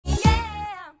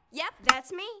Yep,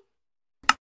 that's me.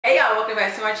 Hey y'all, welcome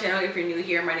back to my channel. If you're new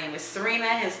here, my name is Serena,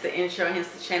 hence the intro, hence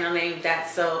the channel name.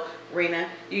 That's so Renna.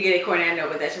 You get it corny, I know,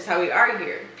 but that's just how we are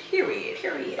here. Period.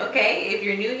 Okay, if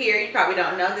you're new here, you probably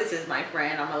don't know, this is my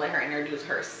friend. I'm gonna let her introduce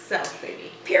herself,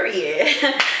 baby. Period.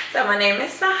 So my name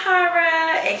is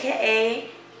Sahara, aka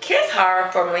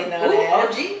Sahara, formerly known as.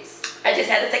 OGs. I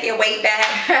just had to take it way back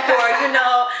for, you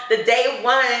know, the day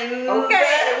ones.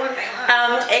 Okay.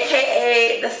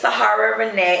 AKA the Sahara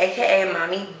Renee, AKA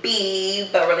Mommy B,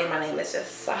 but really my name is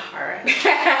just Sahara.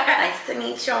 Nice to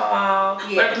meet y'all.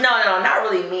 Yeah. No, not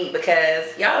really me,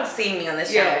 because y'all have seen me on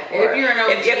this show before.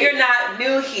 If you're not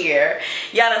new here,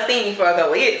 y'all done seen me for a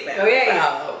couple years now. Oh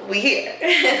yeah. So we here.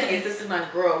 Yes, this is my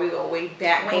girl. We go way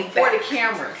back before the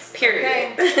cameras.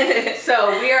 Period. Okay?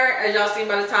 So we are, as y'all seen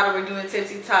by the title, we're doing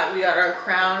Tipsy Talk. We got our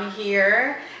crown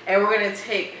here, and we're gonna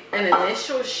take an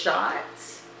initial shot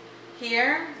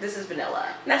here. This is vanilla.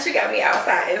 Now she got me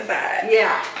outside, inside.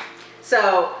 Yeah.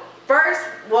 So first,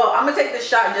 well, I'm gonna take the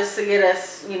shot just to get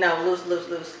us, you know,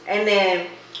 loose, and then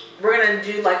we're gonna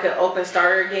do like an open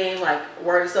starter game, like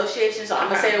word association. So I'm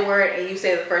gonna say a word, and you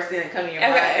say the first thing that comes in your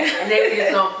mind, and then we're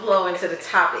just gonna flow into the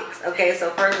topics. Okay.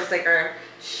 So first, let's take our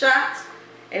shot.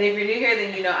 And if you're new here,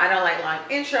 then you know I don't like long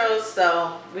intros,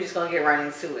 so we're just gonna get right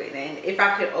into it. And if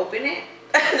I could open it,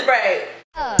 right.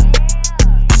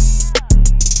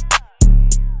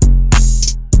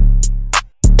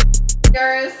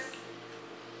 Cheers.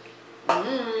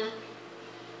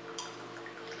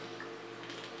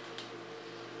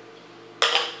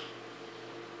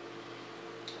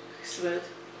 Smooth.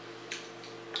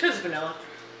 Cause it's vanilla.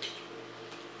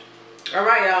 All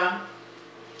right, y'all.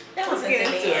 Let's get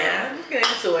into it. Let's get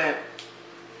into it.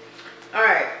 All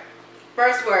right.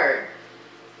 First word.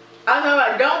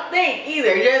 I don't think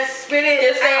either. Just spit it.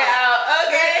 Just say it out.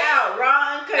 Okay. Spit it out.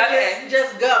 Wrong. Okay.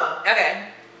 Just go. Okay.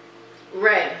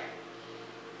 Red.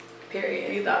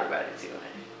 Period. You thought about it too, man.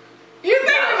 You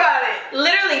think about it.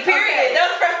 Literally. Period. Okay. That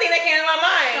was the first thing that came to my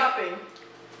mind. Shopping.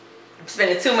 I'm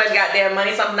spending too much goddamn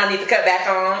money. Something I need to cut back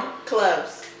on.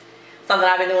 Clubs. Something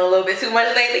I've been doing a little bit too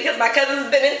much lately because my cousin's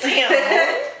been in town.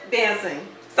 Dancing.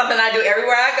 Something I do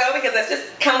everywhere I go because that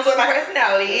just comes with my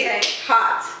personality. Okay.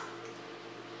 Hot.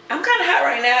 I'm kind of hot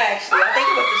right now, actually. I think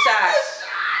it was the shot.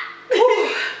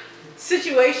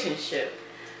 Situationship.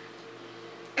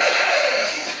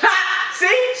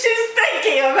 See, she's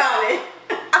thinking about it.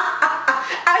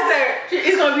 I said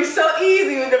it's gonna be so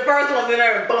easy with the first one, and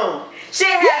then boom. Shit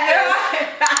happens.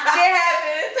 Shit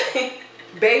happens.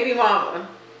 Baby mama.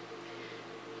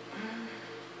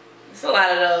 It's a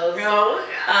lot of those. No.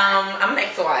 I'm an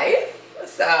ex-wife,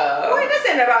 so. Wait, this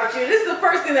ain't about you. This is the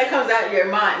first thing that comes out of your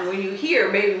mind when you hear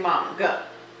baby mama. Go.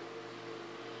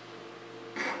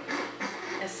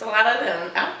 There's a lot of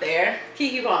them out there.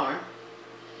 KeKe Palmer.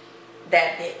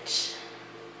 That bitch.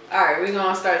 All right, we're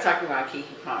gonna start talking about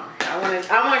KeKe Palmer.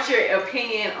 I want your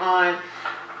opinion on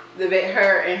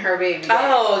her and her baby daddy.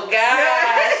 Oh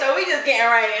God! So we just getting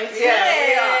right into it.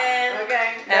 Yeah.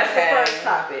 Okay. That's okay. The first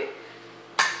topic.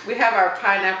 We have our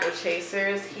pineapple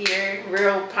chasers here.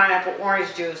 Real pineapple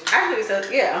orange juice. Actually, so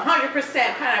yeah,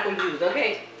 100% pineapple juice.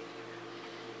 Okay.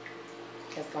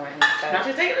 That's going Not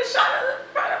you taking a shot of the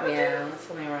pineapple juice. Yeah, that's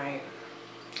only right.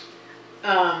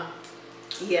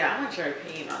 Yeah, I want your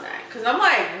opinion on that because I'm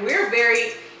like, we're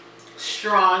very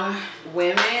strong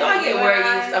women. So I get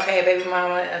where you, okay, baby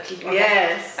mama, KeKe mama.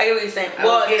 Yes. I get what you're saying.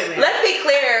 Well, let's be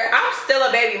clear. I'm still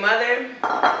a baby mother.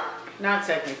 Not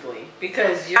technically,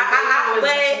 because your baby was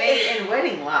made in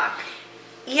wedding lock.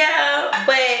 Yeah,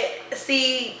 but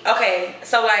see, okay,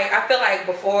 so like I feel like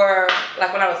before,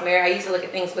 like when I was married, I used to look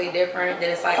at things way different. Then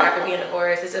it's like after being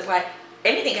divorced, it's just like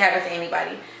anything can happen to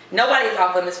anybody. Nobody is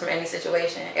off limits from any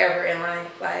situation ever in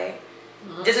life. Like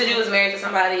just because you was married to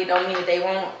somebody, don't mean that they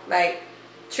won't like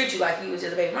treat you like you was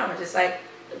just a baby mama. Just like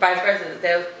vice versa,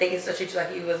 they can still treat you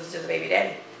like you was just a baby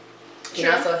daddy. You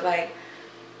know, so it's like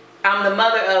I'm the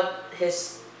mother of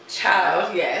his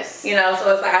child. Yes. You know,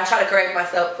 so it's like I try to correct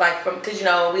myself, like because you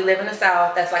know we live in the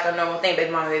South. That's like a normal thing,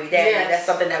 baby mama, baby daddy. Yes. That's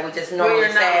something that we just normally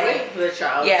you're say. Not with the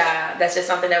child. Yeah, that's just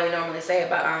something that we normally say.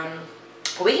 But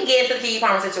we can get into the KeKe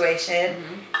Palmer situation,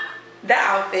 the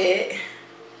outfit,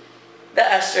 the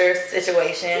Usher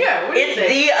situation. Yeah, what do you it's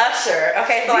the Usher.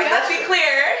 Okay, so like let's be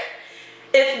clear,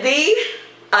 it's the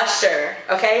Usher.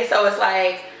 Okay, so it's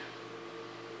like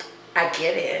I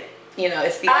get it. You know,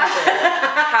 it's the Usher.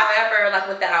 However, like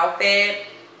with the outfit,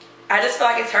 I just feel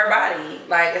like it's her body.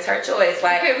 Like it's her choice.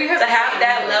 Like to have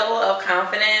that level of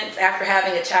confidence after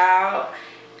having a child.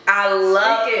 I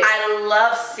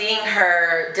love seeing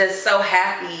her just so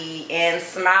happy and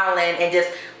smiling and just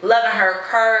loving her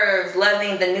curves,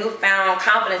 loving the newfound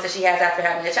confidence that she has after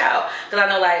having a child. Because I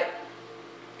know, like,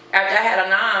 after I had a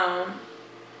mom,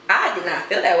 I did not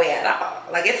feel that way at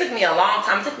all. Like, it took me a long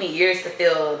time. It took me years to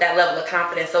feel that level of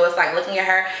confidence. So it's like looking at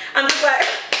her, I'm just like,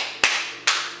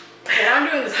 and I'm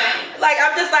doing the same. Like,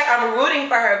 I'm just like, I'm rooting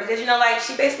for her because, you know, like,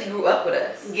 she basically grew up with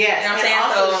us. Yes, you know what I'm saying?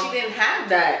 Also, so she didn't have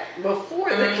that before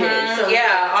the kids. So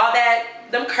yeah, all that,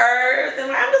 them curves,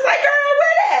 and I'm just like, girl,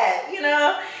 where that? You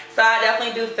know? So I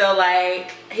definitely do feel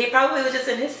like he probably was just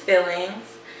in his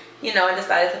feelings, you know, and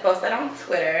decided to post that on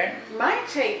Twitter. My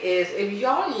take is, if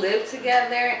y'all live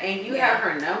together and you have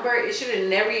her number, it should have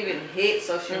never even hit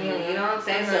social media. You know what I'm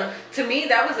saying? So to me,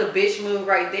 that was a bitch move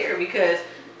right there, because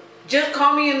just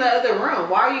call me in the other room.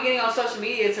 Why are you getting on social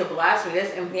media to blast me?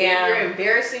 That's you're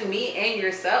embarrassing me and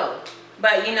yourself.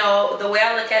 But you know, the way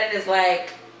I look at it is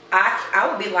like, I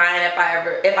would be lying if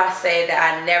I say that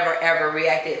I never ever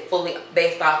reacted fully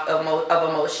based off of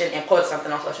emotion and posted something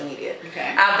on social media. Okay.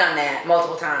 I've done that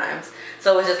multiple times.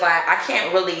 So it's just like,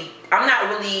 I'm not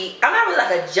really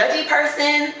like a judgy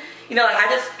person. You know, like, I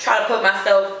just try to put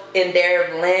myself in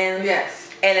their lens. Yes.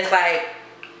 And it's like,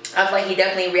 I feel like he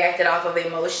definitely reacted off of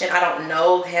emotion. I don't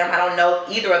know him. I don't know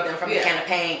either of them from the can of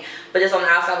paint. But just on the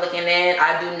outside looking in,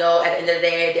 I do know at the end of the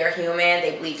day, they're human.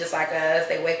 They bleed just like us.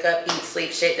 They wake up, eat,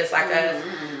 sleep, shit just like us.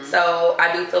 So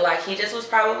I do feel like he just was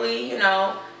probably, you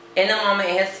know, in the moment,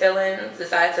 in his feelings,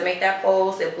 decided to make that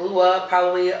post. It blew up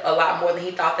probably a lot more than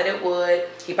he thought that it would.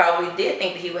 He probably did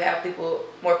think that he would have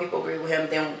more people agree with him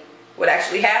than what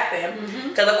actually happened.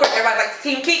 Because of course everybody's like,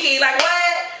 Team KeKe, like,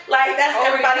 what? Like, that's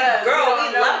everybody's girl.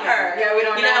 We love her. Yeah, we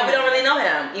don't know. We don't really know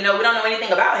him. You know, we don't know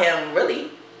anything about him,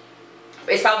 really.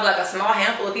 It's probably like a small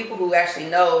handful of people who actually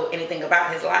know anything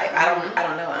about his life. I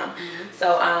don't know him.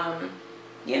 So,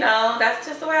 you know, that's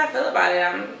just the way I feel about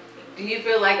it. Do you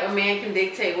feel like a man can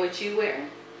dictate what you wear?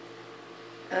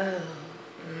 Oh,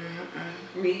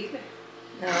 Me either.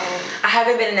 no, I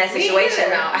haven't been in that situation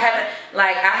though. I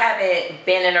haven't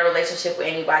been in a relationship with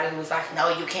anybody who's like,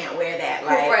 no, you can't wear that.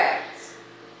 Correct.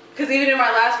 Because even in my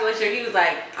last relationship, he was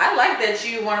like, I like that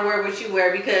you want to wear what you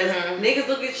wear, because niggas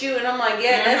look at you and I'm like,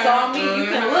 yeah, that's all me. You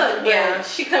can look, but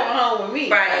she coming home with me.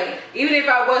 Right. Like, even if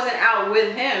I wasn't out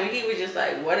with him, he was just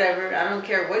like, whatever, I don't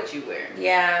care what you wear.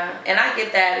 Yeah, and I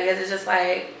get that, because it's just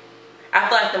like, I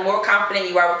feel like the more confident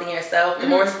you are within yourself, the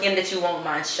more skin that you won't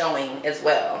mind showing as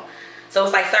well. So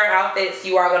it's like certain outfits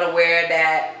you are going to wear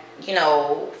that, you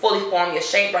know, fully form your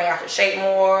shape, bring out your shape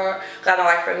more. Because I know,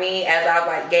 like, for me, as I've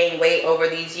like gained weight over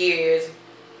these years,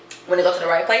 when I go to the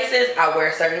right places, I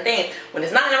wear certain things. When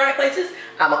it's not in the right places,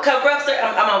 I'm gonna cover up certain,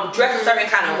 I'm gonna dress a certain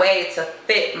kind of way to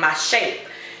fit my shape.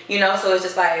 You know, so it's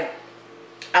just like,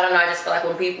 I don't know, I just feel like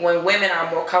when women are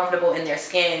more comfortable in their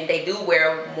skin, they do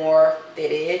wear more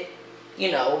fitted,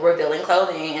 you know, revealing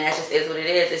clothing, and that just is what it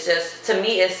is. It's just, to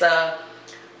me, it's a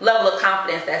level of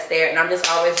confidence that's there, and I'm just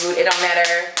always rude. It don't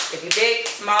matter if you're big,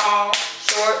 small,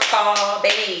 short, tall,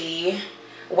 baby,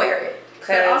 wear it.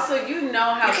 But also, you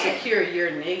know how secure your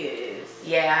nigga is.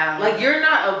 Yeah. Like, you're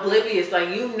not oblivious. Like,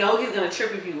 you know he's gonna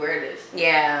trip if you wear this.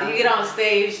 Yeah. You get on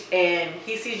stage and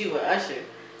he sees you with Usher.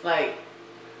 Like,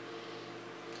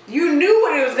 you knew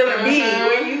what it was gonna be.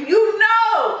 When you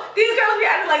know these girls be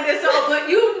acting like this, so but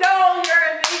you know you're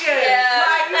a nigga. Yeah.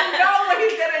 Like, you know what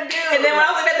he's gonna do. And then when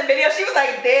I was looking at the video, she was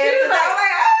like, "Damn!" She was like, oh my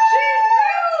God.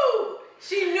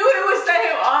 She knew it would set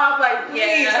him off. Like,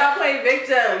 please stop playing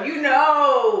victim. You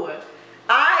know.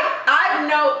 I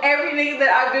know every nigga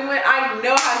that I've been with. I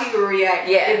know how he would react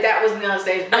if that was me on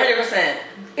stage. 100%.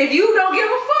 If you don't give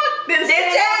a fuck, then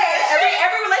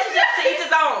every relationship to each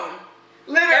his own.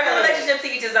 Literally. Every relationship to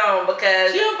each his own,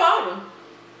 because she unfollowed him.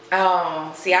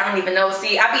 Oh, see, I don't even know.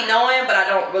 See, I be knowing, but I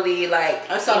don't really like.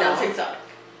 I saw it on TikTok.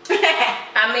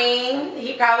 I mean,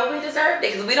 he probably deserved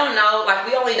it, because we don't know. Like,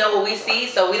 we only know what we see,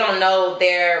 so we don't know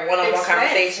their one-on-one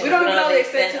conversations. We don't know the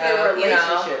extent of their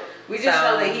relationship. You know? We just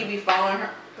know that he be following her.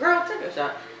 Girl, take a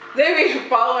shot. They be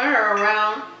following her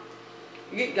around.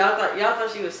 Y'all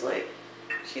thought she was slick.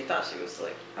 She thought she was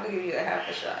slick. I'll give you a half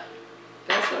a shot.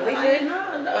 That's what we did. No,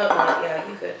 yeah,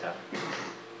 you could though.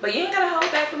 But you ain't gotta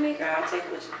hold back from me, girl. I'll take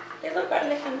it with you. They look about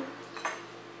they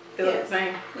look the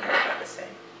same. Yeah, they look about the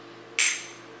same.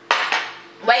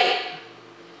 Wait.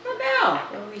 What now?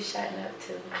 What are we shotting up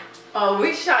to? Oh,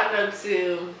 we shotting up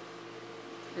to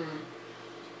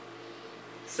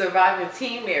surviving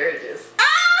teen marriages.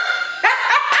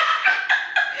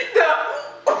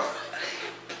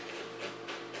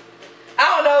 I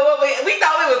don't know what we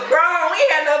thought we was grown. We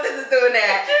had no business doing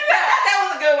that. That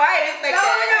was a good one. I didn't expect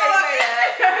that.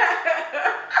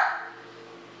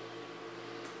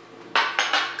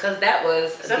 Cause because that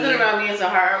was something about me and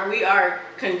Sahara. We are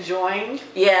conjoined.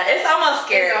 Yeah, it's almost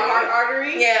scary. In the heart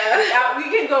artery. Yeah. We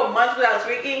can go months without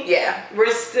speaking. Yeah.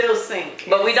 We're still synced.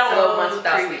 But we don't go months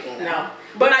without speaking. No.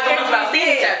 But we're not going months without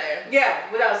seeing each other.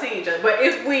 Yeah, without seeing each other. But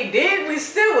if we did, we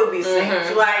still would be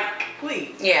synced. Like,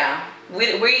 please. Yeah.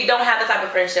 We don't have the type of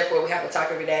friendship where we have to talk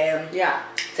every day. Yeah.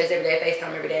 Text every day,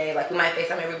 FaceTime every day. Like, we might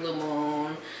FaceTime every blue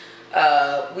moon.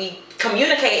 We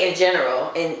communicate in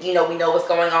general, and you know, we know what's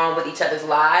going on with each other's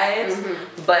lives.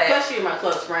 But plus, you're my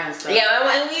close friends. So.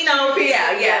 Yeah, and we know.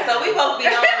 Yeah. So we both be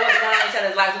knowing what's going on in each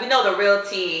other's lives. We know the real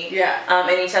tea. Yeah.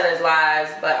 In each other's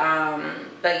lives, but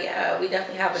yeah, we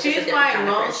definitely have. She's my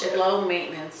most low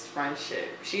maintenance friendship.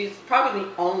 She's probably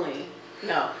the only.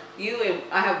 No, you and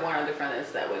I have one other friend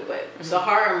that's that way, but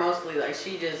Sahara mostly like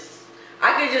she just.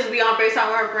 I could just be on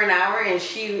FaceTime with her for an hour and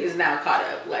she is now caught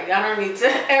up. Like, I don't need to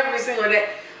every single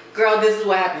day, girl, this is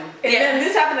what happened. And then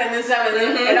this happened and this happened.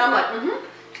 And I'm like,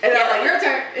 And I'm like, your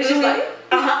turn. And she's like,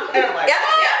 And I'm like, That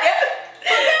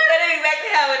is exactly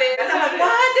how it is. And I'm like,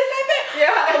 what? This happened?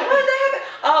 Yeah. What happened?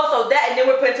 Oh, so that, and then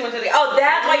we're putting two and two together. Oh,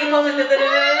 that's why you posted this.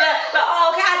 But,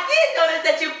 oh, okay, I did notice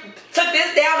that you took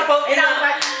this down to post. And I was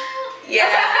like,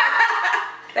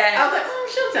 I was like,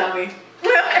 she'll tell me.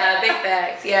 Big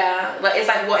facts, yeah. But it's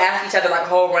like we'll ask each other like a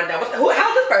whole rundown. How's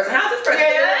this person? How's this person?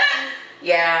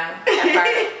 Yeah.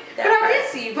 But I did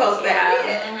see you post that.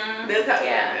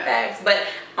 Yeah, facts. But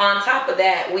on top of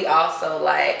that, we also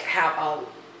like have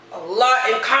a lot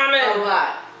in common.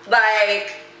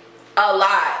 A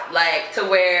lot, like to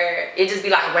where it just be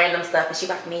like random stuff, and she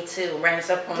like me too, random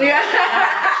stuff. Me too.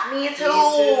 Me too.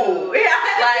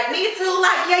 Like me too.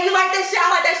 Like you like that shit. I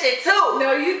like that shit too.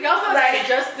 No, you also like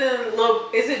Justin.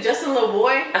 Is it Justin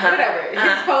Boy? Whatever.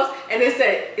 His post, and it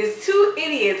said it's two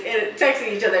idiots and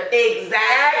texting each other.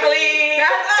 Exactly.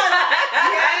 That's us.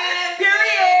 Yes.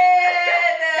 Period.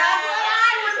 That's what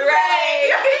I was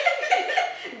saying.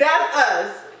 That's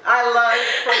us. I love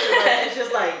it. It's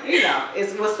just like, you know,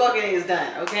 it's what's spoken is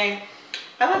done, okay?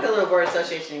 I like the little word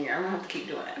association here. I'm gonna have to keep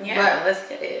doing it. Yeah, but let's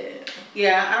get it.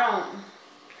 Yeah, I don't.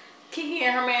 KeKe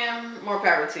and her man, more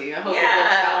power to you. I hope it works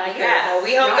out. Yeah,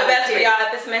 we hope the best for y'all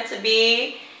if it's meant to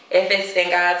be. If it's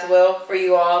in God's will for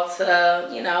you all to,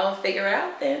 you know, figure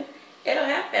out, then it'll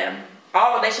happen.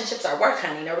 All relationships are work,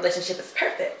 honey. No relationship is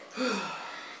perfect.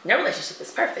 No relationship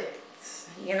is perfect.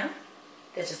 You know?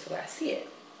 That's just the way I see it.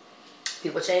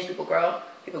 People change, people grow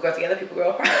together, people grow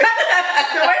apart. The way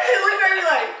she looked at me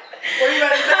like, what are you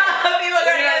about to say? People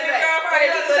grow together, people grow apart.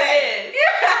 It is what it is.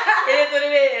 It is what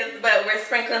it is. But we're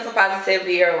sprinkling some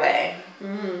positivity your way.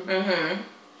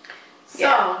 So,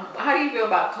 how do you feel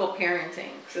about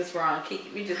co-parenting? Since we're on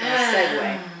KeKe, we just gonna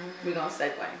segue. We're gonna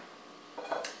segue.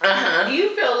 Do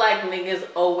you feel like niggas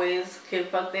always can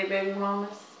fuck their baby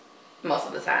mamas? Most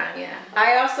of the time, yeah.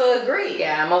 I also agree.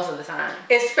 Yeah, most of the time.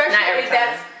 Especially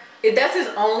if that's his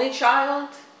only child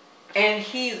and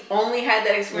he's only had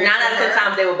that experience. 9 out of 10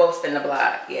 times they will both spin the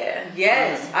block. Yeah.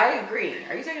 Yes, I agree.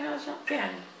 Are you taking another shot? Yeah.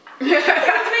 How many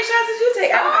shots did you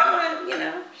take? I'm you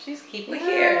know, she's keeping it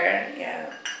here.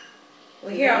 Yeah. We're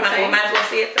here. We might as well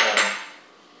see it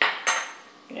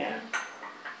through. Yeah.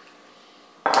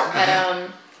 But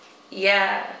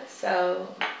yeah. So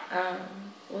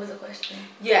what was the question?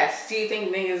 Yes. Do you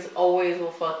think niggas always will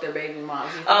fuck their baby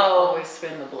moms? Do you think they always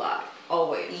spin the block?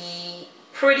 Always.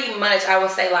 Pretty much, I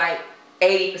would say like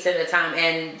 80% of the time,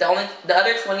 and the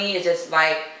other 20 is just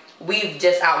like we've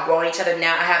just outgrown each other.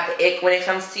 Now I have the ick when it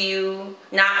comes to you.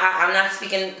 Now I'm not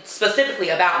speaking specifically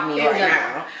about me right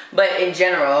now, but in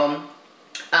general,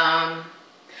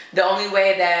 the only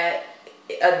way that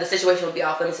the situation would be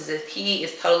off limits is if he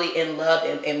is totally in love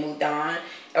and moved on,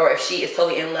 or if she is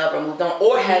totally in love or moved on,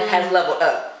 or has leveled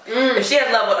up. If she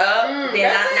has leveled up, then 9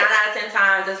 out of 10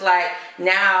 times it's like,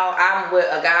 now I'm with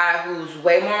a guy who's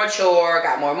way more mature,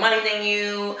 got more money than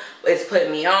you, is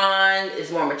putting me on, is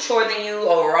more mature than you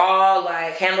overall,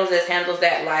 like handles this, handles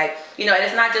that, like, you know. And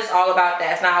it's not just all about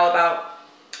that. It's not all about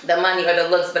the money or the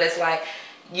looks, but it's like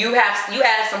you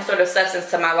add some sort of substance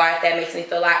to my life that makes me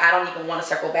feel like I don't even want to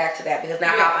circle back to that, because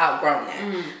now I've outgrown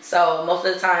that. So most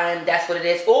of the time that's what it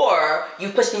is. Or you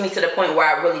pushing me to the point where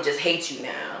I really just hate you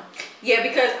now. Yeah,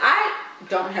 because I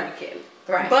don't have a kid.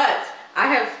 Right. But I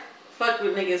have fucked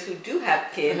with niggas who do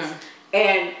have kids.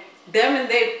 And them and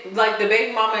they, like the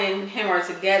baby mama and him are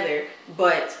together,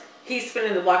 but he's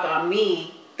spinning the block on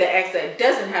me, the ex that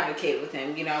doesn't have a kid with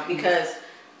him, you know, because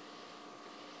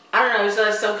I don't know, there's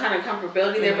like some kind of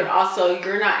comfortability there, but also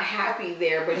you're not happy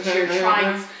there, but you're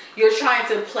trying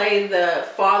to play the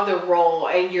father role,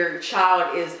 and your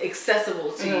child is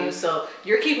accessible to you. So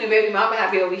you're keeping baby mama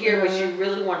happy over here, but you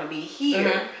really want to be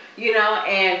here, you know.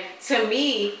 And to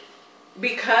me,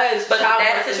 because but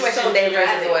that situation is so dangerous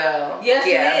as well. Yes,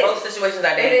 it is. Both situations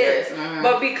are dangerous.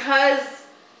 But because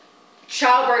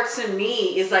childbirth to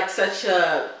me is like such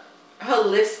a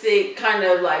holistic kind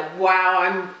of like, wow,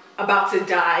 I'm about to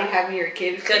die having your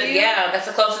kid. Yeah, that's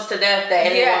the closest to death that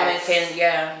any woman can.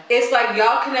 Yeah, it's like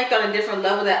y'all connect on a different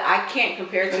level that I can't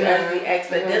compare to as the ex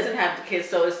that doesn't have the kids.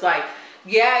 So it's like,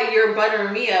 yeah, you're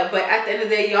buttering me up, but at the end of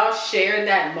the day, y'all share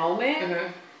that moment,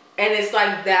 and it's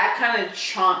like that kind of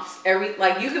trumps every.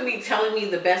 Like, you could be telling me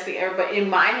the best thing ever, but in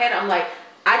my head, I'm like,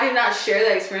 I did not share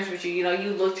that experience with you. You know,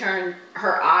 you looked her in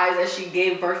her eyes as she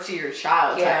gave birth to your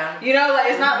child. Yeah, you know, like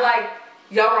it's not like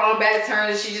y'all were on bad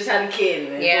terms and she just had a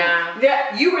kid. And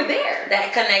yeah, you were there.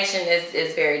 That connection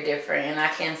is very different, and I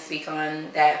can speak on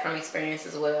that from experience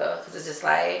as well, because it's just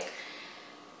like,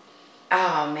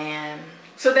 oh man.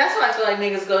 So that's why I feel like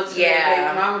niggas go to their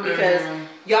baby mama, because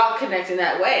y'all connect in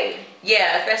that way.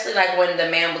 Yeah, especially like when the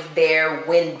man was there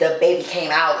when the baby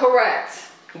came out. Correct.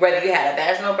 Whether you had a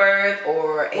vaginal birth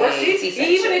or a C-section.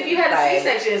 Even if you had a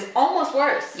C-section, it's almost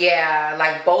worse. Yeah,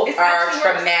 like both are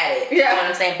traumatic. Yeah. You know what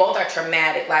I'm saying? Both are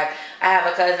traumatic. Like, I have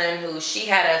a cousin who, she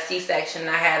had a C-section and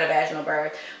I had a vaginal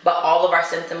birth, but all of our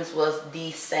symptoms was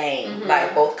the same.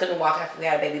 Like, both couldn't walk after we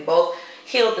had a baby. Both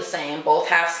healed the same. Both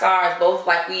have scars. Both,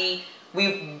 like, we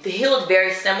healed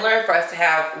very similar for us to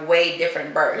have way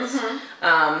different births.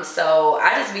 So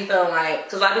I just be feeling like,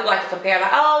 because a lot of people like to compare,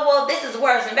 like, oh, well, this is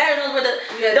worse and vaginals were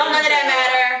don't none of that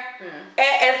matter.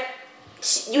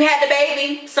 If you had the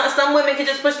baby, some women can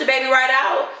just push the baby right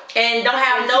out and don't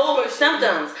have no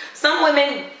symptoms. Some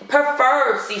women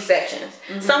prefer C-sections.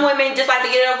 Some women just like to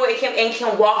get it over with and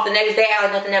can walk the next day out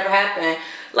like nothing ever happened.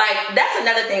 Like, that's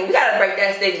another thing. We gotta break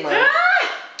that stigma.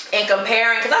 And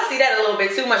comparing, because I see that a little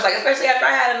bit too much, like especially after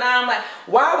I had a 9, I'm like,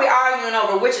 why are we arguing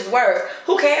over which is worse?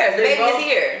 Who cares? The baby is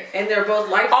here, and they're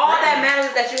both life. All that matters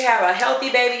is that you have a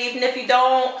healthy baby, even if you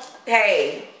don't.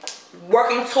 Hey,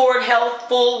 working toward health,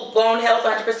 full blown health,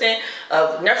 100%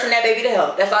 of nursing that baby to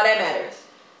health. That's all that matters.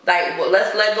 Like, well,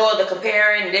 let's let go of the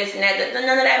comparing this and that.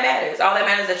 None of that matters. All that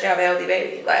matters is that you have a healthy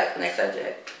baby. Like, next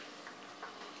subject.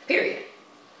 Period.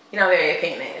 You're not very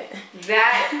opinionated.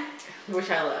 That, which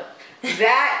I love.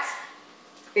 That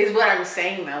is what I'm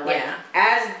saying though. Like,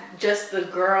 as just the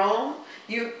girl,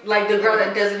 you like the girl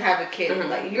that doesn't have a kid.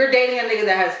 Like, you're dating a nigga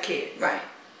that has kids. Right.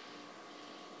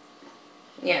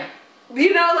 Yeah.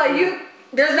 You know, like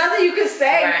there's nothing you can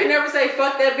say. You can never say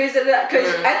fuck that bitch.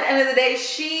 Because at the end of the day,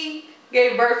 she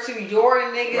gave birth to your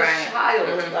nigga's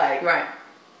child. Like,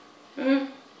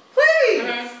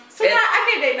 please. So now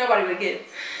I can't date nobody with kids.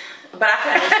 But I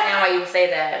can understand why you would say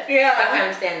that. Yeah. I can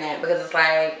understand that, because it's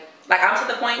like I'm to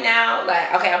the point now,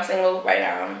 like, okay, I'm single right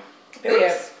now.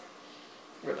 Oops.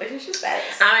 Relationship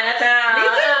status. I'm in a town.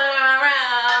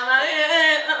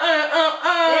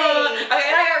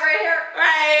 Okay, I got right here.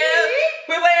 Right.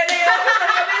 We're laying there.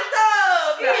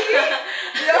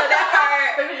 So that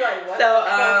part. So,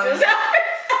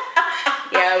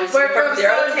 yeah, we went from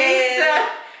 0 to 10.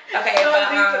 Okay,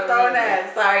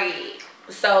 but, sorry.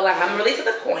 So, like, I'm really to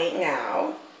the point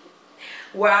now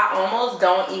where I almost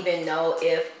don't even know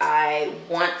if I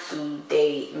want to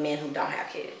date men who don't have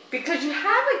kids. Because you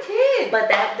have a kid. But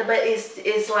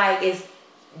it's like, it's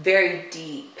very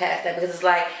deep past that, because it's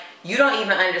like, you don't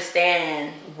even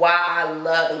understand why I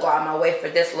love and go out my way for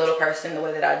this little person the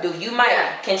way that I do. You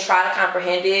can try to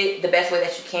comprehend it the best way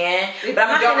that you can, but I'm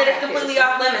not saying that it's completely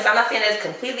off limits. I'm not saying that it's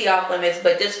completely off limits,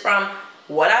 but just from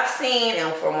what I've seen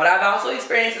and from what I've also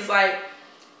experienced, is like,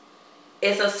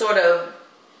 it's a sort of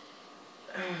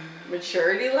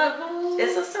maturity level.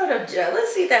 It's a sort of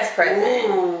jealousy that's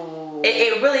present.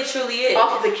 It really truly is.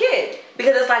 Off of the kid.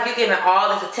 Because it's like you're giving all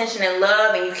this attention and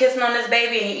love, and you kissing on this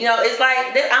baby, and you know, it's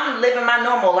like I'm living my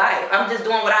normal life. I'm just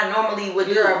doing what I normally would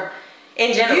do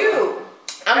in general.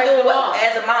 I'm doing what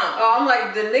as a mom. Oh, I'm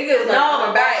like, the nigga is like, I'm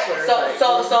a bachelor.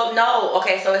 So no.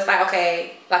 Okay, so it's like,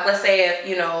 okay, like, let's say if,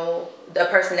 you know, the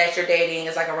person that you're dating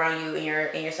is like around you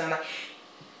and your son, like,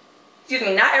 excuse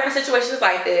me, not every situation is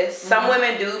like this. Some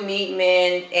women do meet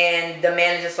men and the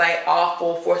man is just like all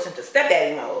full force into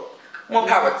stepdaddy mode. More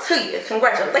power to you.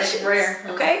 Congratulations. Rare.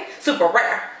 Okay? Super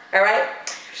rare. Alright?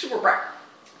 Super rare.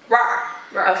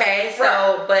 Rare. Okay?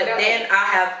 So, but then I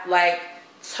have like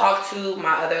talked to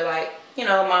my other, like, you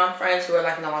know, mom friends who are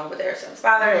like no longer with their son's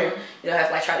father, and, you know,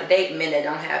 have like tried to date men that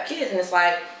don't have kids, and it's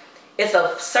like, it's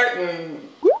a certain,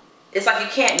 it's like you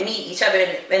can't meet each other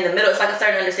in the middle. It's like a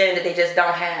certain understanding that they just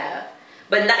don't have.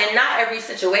 But not every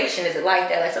situation is it like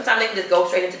that. Like, sometimes they can just go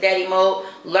straight into daddy mode,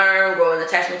 learn, grow an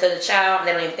attachment to the child, and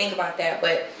they don't even think about that.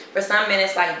 But for some men,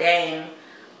 it's like, dang,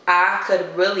 I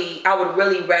would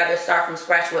really rather start from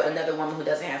scratch with another woman who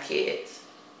doesn't have kids.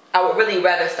 I would really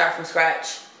rather start from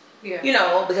scratch. Yeah. You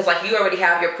know, because like you already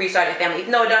have your pre-started family,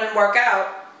 even though it doesn't work out,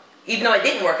 even though it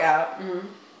didn't work out.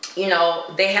 You know,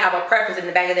 they have a preference in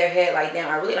the back of their head, like, damn,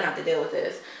 I really don't have to deal with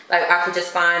this. Like, I could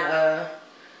just find a,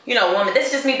 you know, woman. This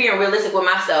is just me being realistic with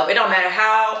myself. It don't matter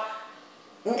how,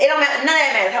 none of that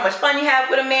matters. How much fun you have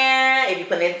with a man, if you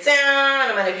put it down,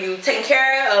 no matter if you taking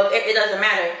care of, it doesn't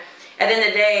matter. At the end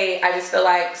of the day, I just feel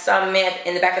like some men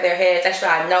in the back of their heads, actually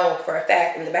I know for a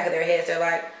fact in the back of their heads, they're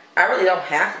like, I really don't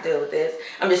have to deal with this.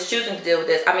 I'm just choosing to deal with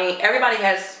this. I mean, everybody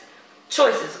has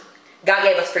choices. God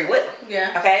gave us free will.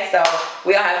 Yeah. Okay, so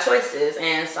we all have choices,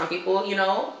 and some people, you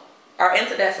know, are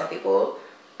into that. Some people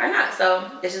are not. So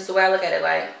this is the way I look at it.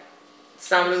 Like,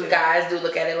 some guys do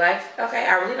look at it like, okay,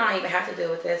 I really don't even have to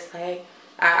deal with this. Like,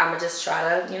 I'm gonna just try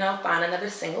to, you know, find another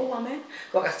single woman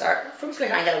who I can start from scratch.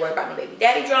 I ain't gotta worry about no baby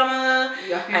daddy drama. I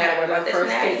ain't gotta worry about this and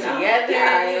that.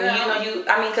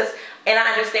 I mean, and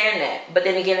I understand that, but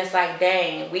then again, it's like,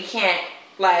 dang, we can't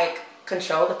like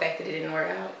control the fact that it didn't work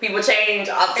out. People change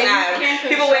all the time.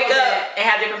 People wake up and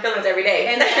have different feelings every day.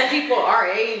 And then people our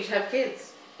age have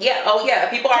kids. Yeah. Oh yeah.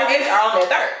 People our age are on their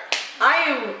third. I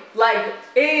am like,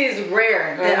 it is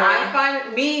rare that I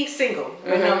find me single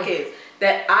with no kids.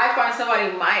 That I find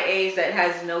somebody my age that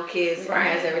has no kids and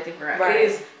has everything for us. It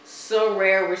is so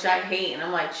rare, which I hate, and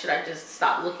I'm like, should I just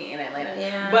stop looking in Atlanta?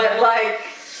 Yeah. But like,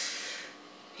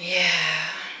 yeah,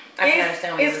 I can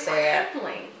understand what you say that.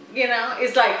 You know,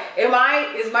 it's like,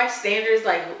 is my standards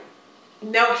like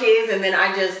no kids and then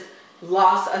I just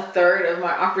lost a third of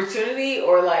my opportunity,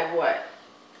 or like what?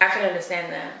 I can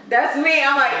understand that. That's me.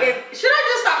 I'm like, should I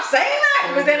just stop saying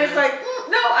that? But then it's like,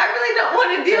 no, I really don't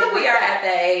want to deal with that. We are at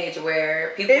that age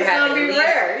where people it's have gonna be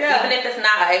rare. Yeah. Even if it's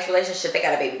not an ex-relationship, they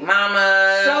got a baby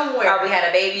mama somewhere. Probably had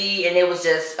a baby and it was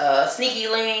just a sneaky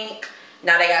link.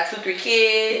 Now they got 2-3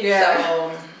 kids. Yeah.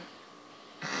 So.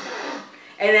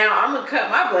 And now I'm gonna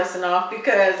cut my blessing off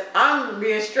because I'm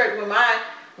being strict with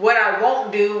what I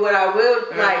won't do, what I will.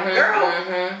 Like,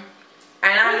 girl.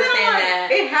 And I understand that.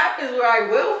 It happens where I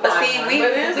will find But see, we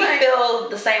feel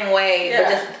the same way, but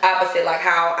just opposite. Like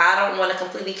how I don't want to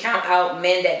completely count out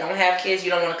men that don't have kids.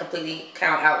 You don't want to completely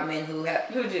count out men who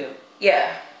do.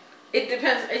 Yeah. It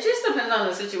depends. It just depends on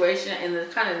the situation and the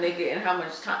kind of nigga and how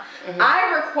much time.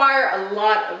 I require a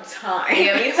lot of time.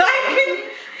 Yeah, me too.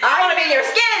 I want to be in your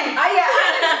skin. I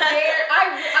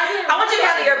want you to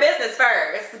handle your business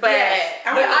first, but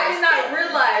I did not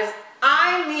realize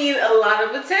I need a lot of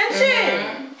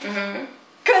attention.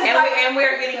 And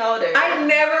we're getting older. I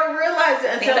never realized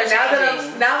it until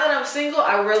now that I'm single.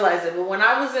 I realize it, but when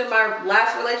I was in my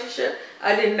last relationship,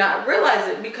 I did not realize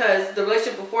it because the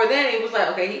relationship before then, it was like,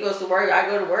 okay, he goes to work, I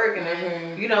go to work, and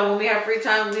then you know when we have free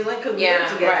time, we link up together,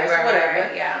 whatever.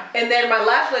 And then my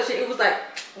last relationship, it was like,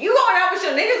 you going out with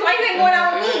your niggas? Why you ain't going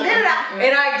out with me?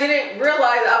 And I didn't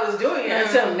realize I was doing it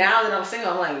until now that I'm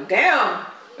single. I'm like, damn.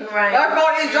 Our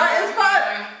phone is dry as fuck.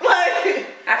 Like,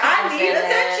 I need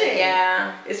attention.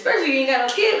 Yeah. Especially you ain't got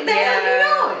no kid. What the hell you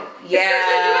doing? Yeah.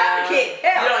 Especially you have a kid.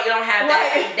 Hell. You don't have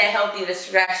that healthy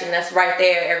distraction that's right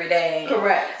there every day.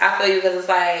 Correct. I feel you because it's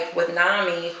like with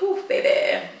Nami, whew,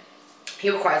 baby, he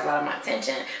requires a lot of my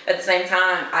attention. At the same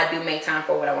time, I do make time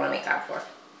for what I want to make time for.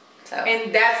 So.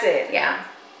 And that's it. Yeah.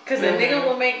 Because the nigga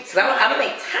will make time. I'm going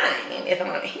to make time if I'm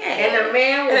going to make time. And the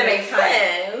man will make time.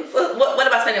 Sense. What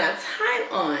am I spending my time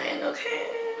on? Okay.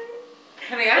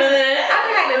 Honey, I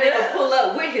had a nigga pull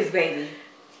up with his baby.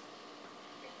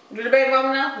 Do the baby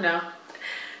mama know? No.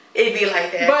 It'd be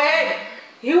like that. But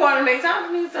he wanted to make time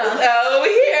for me, so. Over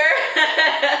here.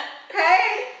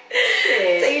 Hey.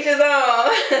 Shit. Teach his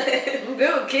own. I'm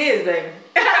good with kids, baby.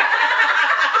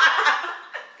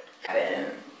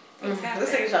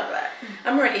 Let's take a shot for that.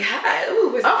 I'm already hot. Ooh,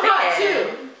 where's the I'm fan? hot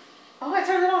too. Oh, I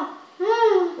turned it on.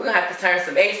 We're gonna have to turn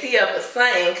some AC up or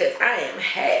something because I am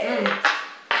hot.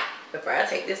 Before I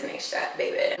take this next shot,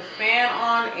 baby. The fan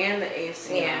on and the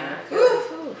AC. Yeah.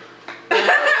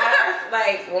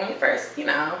 Like when we first, you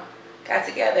know, got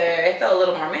together, it felt a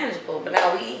little more manageable. But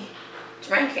now we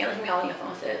drinking. Look at me all on your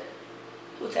phone. Said,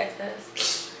 who texted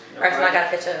us? Alright, so I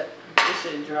gotta catch up. This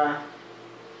shit dry.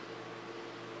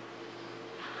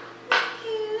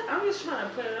 I'm just trying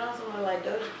to put it on somewhere like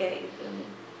Doja Cat, you feel me?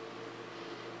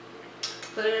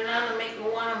 Put it on to make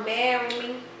her want to marry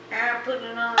me. I put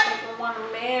it on to make her want to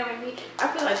marry me. I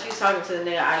feel like she's talking to the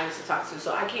nigga I used to talk to,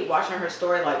 so I keep watching her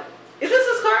story like, is this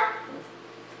his car?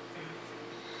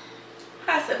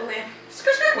 Possibly.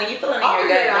 When you feel it in your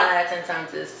gut 9 out of 10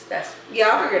 times, that's... Yeah,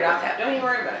 I'll figure it out. Don't even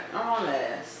worry about it. I'm on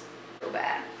that ass. So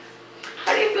bad.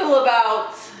 How do you feel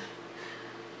about...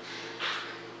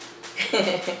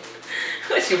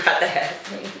 What you about to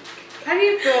ask me? How do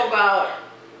you feel about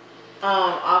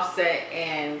Offset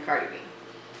and Cardi B.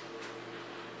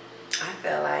 I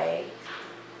feel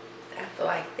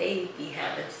like they be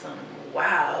having some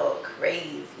wild,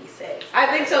 crazy sex. I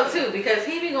think so too, because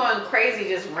he be going crazy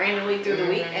just randomly through the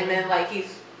week, and then like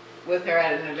he's with her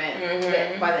at an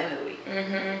event by the end of the week.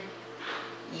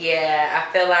 Yeah, I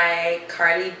feel like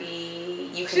Cardi B,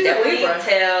 you can She's definitely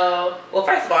tell. Well,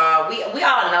 first of all, we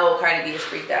all know Cardi B is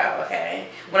freaked out. Okay,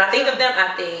 when I think of them,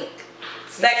 I think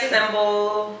sex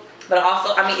symbol. But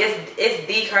also, I mean, it's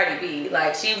the Cardi B.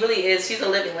 Like, she really is. She's a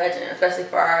living legend, especially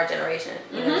for our generation.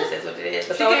 You know, just is what it is.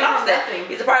 But so is Offset.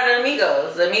 He's a part of the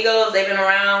Amigos. The Amigos, they've been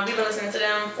around. We've been listening to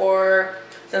them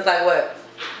since like what?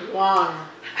 Long.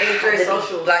 Eighth grade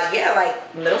socials. Like, yeah,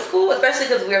 like middle school, especially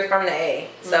because we're from the A.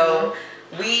 So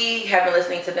we have been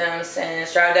listening to them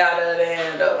since Drive Out of the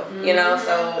Band, you know,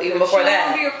 so even before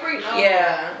that. Be a freak, no.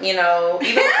 Yeah, you know,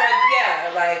 even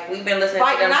before, like we've been listening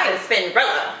to them since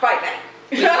Spinrilla. Fight Night.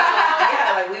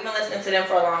 Yeah, like we've been listening to them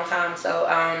for a long time. So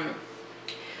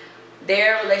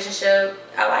their relationship,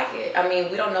 I like it. I mean,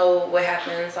 we don't know what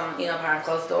happens on, you know, behind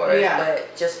closed doors,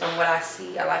 but just from what I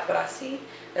see, I like what I see.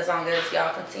 As long as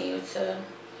y'all continue to,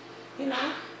 you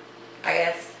know, I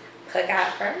guess hook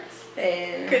out first.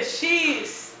 And cause he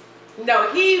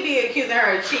be accusing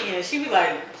her of cheating, and she be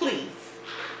like, please.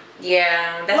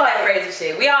 Yeah, that's like, that crazy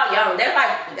shit. We all young. They're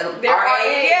like our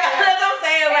age. Yeah, that's what I'm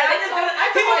saying. Like,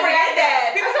 people forget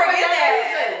that. People forget that. He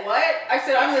said, what? I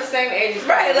said, I'm the same age as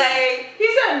right, like, he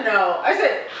said no. I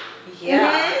said,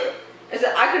 yeah. I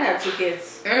said, I could have 2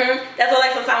 kids. That's what,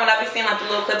 like, sometimes when I be seeing like the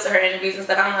little clips of her interviews and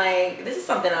stuff, I'm like, this is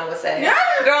something I would say. Yeah.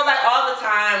 Girls, like, all the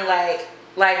time, like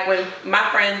when my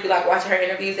friends be like watching her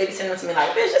interviews, they be sending them to me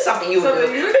like, bitch, just something you would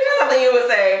do. It's just something you would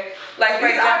say. Like,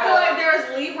 for example, I feel like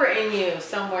there's Libra in you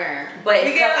somewhere. But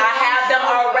it's because I have them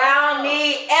around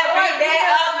me every day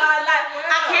of my life.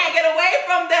 I can't get away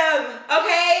from them.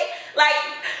 Okay? Like,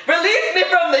 release me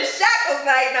from the shackles.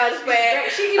 Like, no, just playing.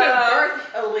 She even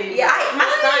birthed a Libra. Yeah, my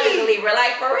son is a Libra.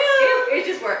 Like, for real. It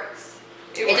just works.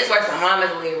 It just works. My mom is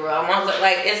a Libra. My mom's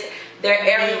like, they're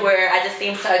everywhere. I just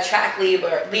seem to attract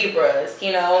Libras,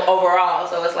 you know, overall.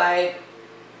 So it's like,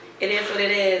 it is what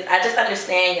it is. I just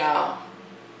understand y'all.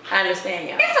 I understand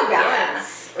y'all. It's a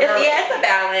balance. Yeah. It's a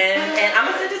balance. And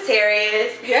I'm a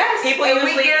Sagittarius. Yes. People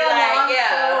usually be like,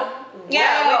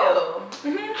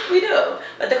 we do.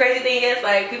 But the crazy thing is,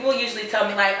 like, people usually tell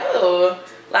me like, oh,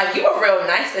 like, you a real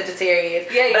nice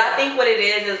Sagittarius. Yeah. But I think what it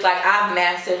is like, I've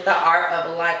mastered the art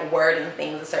of like wording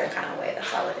things a certain kind of way.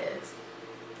 That's all it is.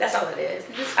 That's all it is.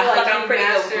 I feel like I'm pretty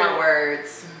good with my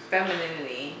words.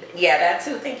 Femininity. Yeah, that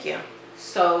too. Thank you.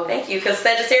 So thank you, because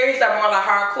Sagittarius are more like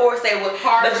hardcore. Say what,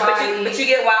 but you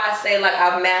get why I say like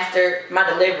I've mastered my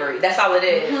delivery. That's all it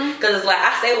is. Because it's like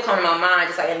I say what comes to my mind,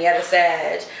 just like any other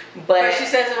Sag. But she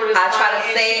says it with a I try to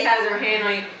say she has her hand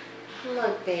on you.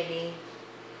 Look, baby.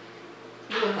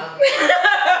 Right.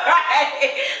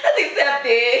 That's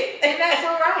accepted. And that's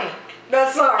alright.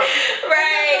 That's alright.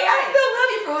 Right. I still love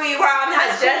you for who you are. I'm not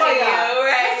judging you.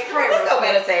 Right. Let's go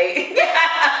meditate.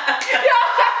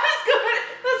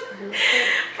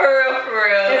 For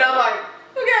real. And I'm like,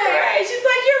 okay. Right. She's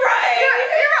like, you're right.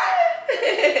 You're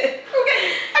right. Okay.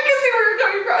 I can see where you're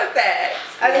coming from.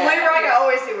 Facts. As a Libra, I can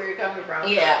always see where you're coming from.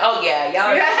 Yeah. Oh yeah.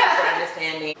 Y'all are super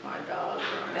understanding. My dog,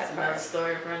 bro. That's another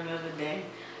story for another day.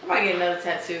 I might get another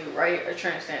tattoo, right? A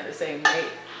trench stamp that say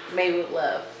made with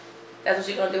love. That's what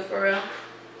you gonna do for real? Now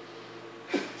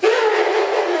y'all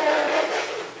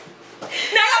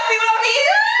see what I mean?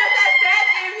 That's that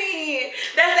in me.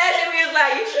 That's that in me. Is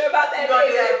like, you sure about that? You gonna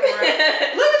do that for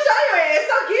real? Let me show you it. It's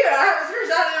so cute. I have a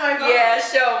screenshot in my phone. Yeah,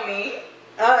 show me.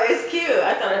 Oh, it's cute.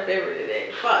 I thought I favored it today.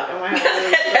 Fuck, I might have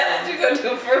to that's what you gonna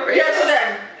do for real. Yes,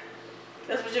 sir.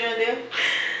 That's what you're gonna do?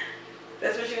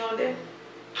 That's what you're gonna do?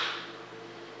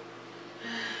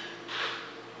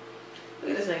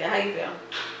 Look at this nigga. How you feel?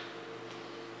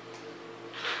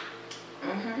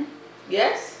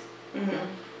 Yes?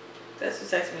 That's what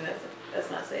text me. That's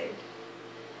not saved.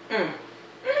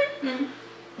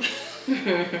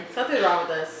 Something's wrong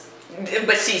with us.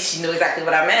 But she knew exactly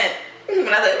what I meant. When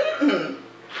I said,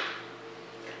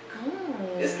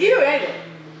 It's cute, ain't it?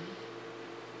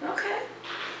 Okay.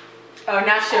 Oh,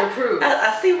 now she approved.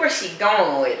 I see where she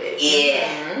going with it.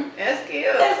 Yeah. That's cute.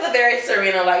 That's a very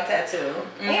Serena-like tattoo.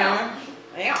 Yeah.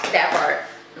 That part.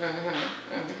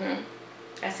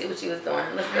 I see what she was doing.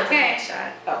 Let's go to the next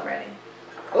shot. Oh, ready.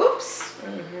 Oops.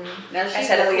 Now she's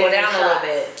had to cool down a little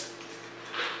bit.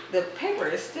 The paper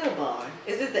is still blowing.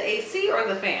 Is it the AC or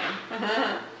the fan?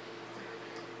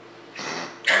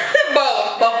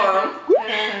 Both of them.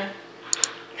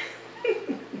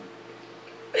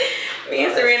 Me Me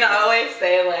and Serena always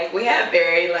say like we have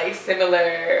very like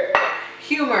similar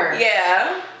humor.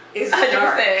 Yeah. It's 100%.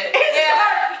 dark.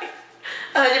 Yeah.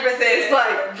 100%. It's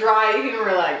like dry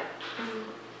humor, like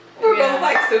we're both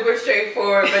like super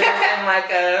straightforward, but just in like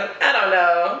a, I don't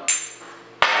know.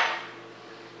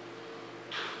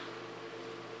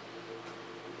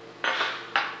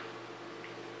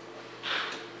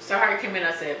 Sahara came in,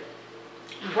 I said,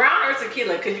 brown or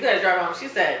tequila? Because you got to drive home. She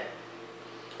said,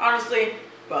 honestly,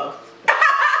 both.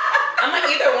 I'm like,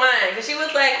 either one. Because she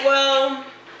was like, well,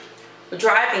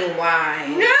 driving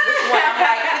wine. Which one? I'm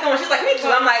like, either one. She's like, me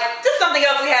too. I'm like, just something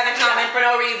else we have in common for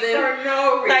no reason. For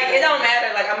no reason. Like, it don't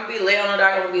matter. Like, I'm going to be lit on the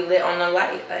dark. I'm going to be lit on the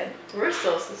light. Like, we're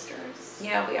soul sisters.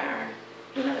 Yeah, we are.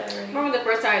 You know that already. Remember the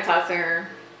first time I talked to her?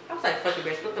 I was like, fuck you,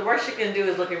 bitch. But the worst she can do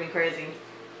is look at me crazy.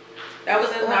 That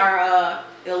was in our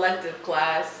elective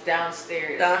class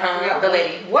downstairs. The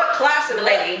lady. What class? The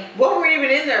lady. What were we even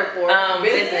in there for?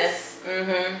 Business.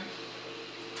 Mm-hmm.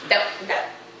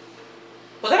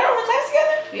 Was that our only class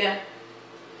together? Yeah.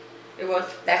 It was.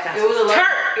 That class it was 11th.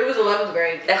 turn. It was 11th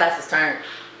grade. That class was turned.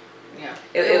 Yeah.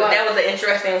 That was an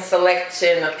interesting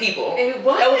selection of people. It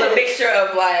was. That was a mixture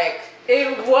of like.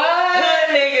 It was. Hood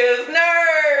niggas,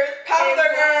 nerds, popular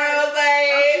girls, like.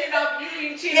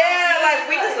 Yeah, like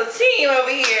we just a team over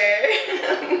here.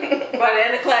 By the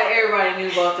end of class, everybody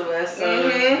knew both of us. So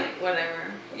like,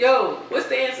 whatever. Yo, what's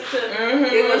the answer to?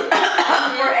 It was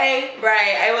for A.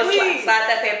 Right. It was slide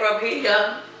that paper over here. You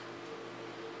go.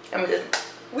 I'm just.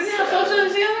 We didn't have social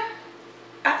together.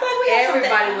 I feel like we had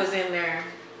everybody was in there.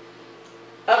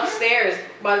 Upstairs,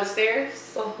 by the stairs.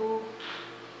 So who?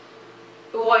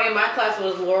 Well, in my class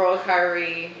was Laurel,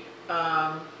 Kyrie,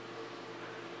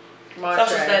 Social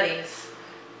studies.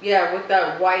 Yeah, with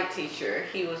that white teacher.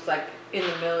 He was like in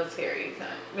the military.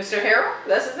 Mr. Harold?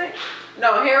 That's his name?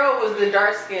 No, Harold was the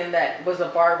dark skin that was a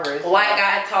barber. White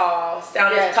guy, tall.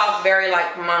 Talked very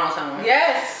like monotone.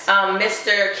 Yes.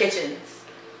 Mr. Kitchens.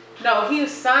 No, he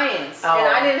was science. And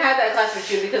I didn't have that class with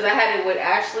you because I had it with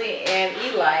Ashley and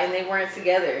Eli and they weren't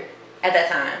together. At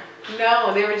that time? No,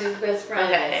 they were just best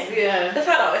friends. Okay. Yeah. That's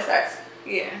how it always starts.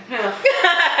 Yeah.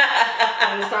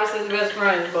 And it starts as best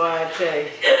friends, boy, I tell you.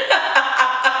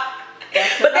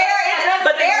 But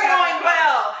they're going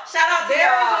well. Shout out to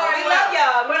y'all. We love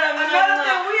y'all. But another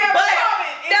thing we have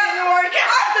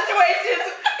our situations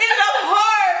ended up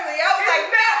horribly. I was like,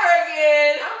 never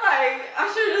again. I'm like, I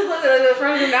should have just looked at the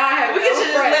friends and now I have we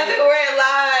should just left it where it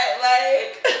lied.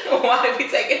 Like, why did we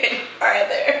take it any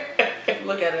farther?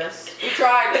 Look at us. We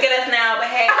tried. Look at us now, but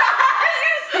hey.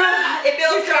 It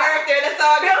builds character. That's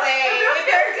all I can say. It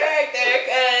builds character,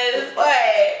 cause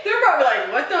what? They're probably like,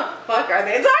 what the fuck are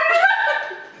they talking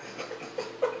about?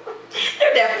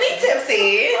 They're definitely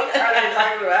tipsy. What are they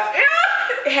talking about?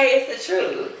 Hey, it's the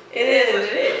truth. It is what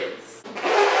it is.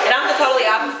 And I'm the totally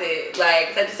opposite.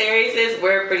 Like Sagittarius,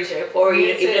 we're pretty straightforward.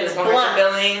 Even if it's hurt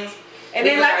feelings. And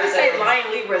they like to say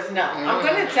lying Libras. No, I'm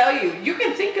gonna tell you. You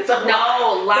can think it's a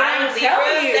no lying Libras.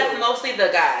 That's mostly the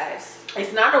guys.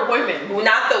 It's not the women.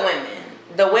 Not the women.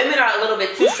 The women are a little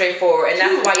bit too straightforward, and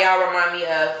that's why y'all remind me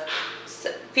of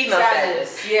female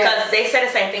Sagittarius. Because they say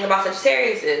the same thing about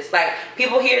Sagittarius. Like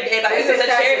people here, they like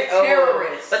Sagittarius,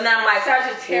 terrorists. But then I'm like,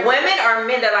 women or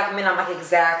men that like men. I'm like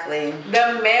exactly.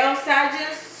 The male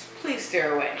Sagittarius, please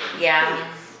steer away. Yeah,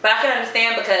 please. But I can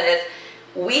understand because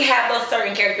we have those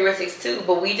certain characteristics too,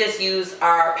 but we just use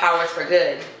our powers for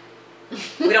good.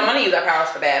 We don't want to use our powers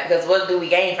for bad because what do we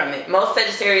gain from it? Most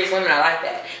Sagittarius women are like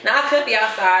that. Now I could be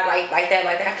outside like that.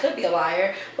 I could be a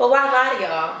liar, but why lie to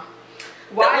y'all?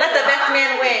 Why let the best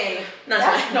man win? No,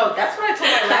 that's what I told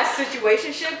my last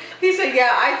situationship. He said,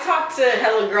 yeah, I talked to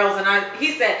hella girls, and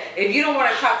he said, if you don't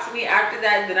want to talk to me after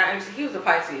that, then he was a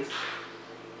Pisces.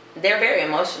 They're very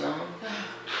emotional.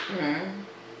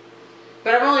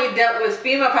 But I've only dealt with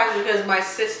female Pisces because my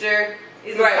sister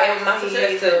is right. My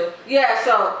sister too. Yeah,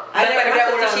 so I never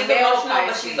dealt with she's emotional,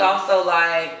 but she's also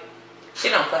like she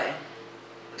don't play.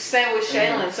 Same with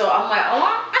Shaylin. So I'm like,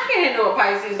 oh, I can't handle a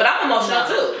Pisces, but I'm emotional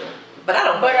too. But I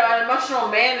don't. But an emotional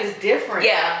man is different.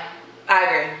 Yeah, I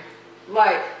agree.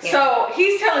 Like, so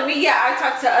he's telling me, yeah, I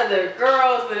talk to other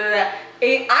girls, and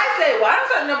I say, well, I don't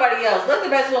talk to nobody else. Let the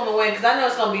best woman win, because I know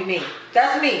it's gonna be me.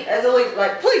 That's me as a lead.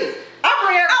 Like, please, I'll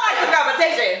bring everything. I like the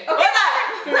competition. Okay. What's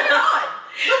up? Bring it on.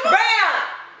 Bring it on.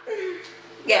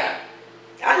 Yeah,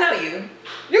 I know you.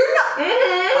 You know.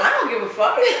 I don't give a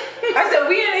fuck. I said,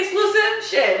 we in exclusive?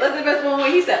 Shit, let the best woman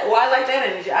win. He said, oh, I like that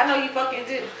energy. I know you fucking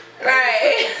do.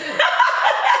 Right.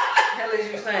 Hell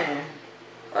is you saying?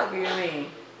 Fuck you mean?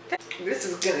 This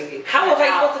is gonna get. How was I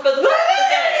supposed to feel the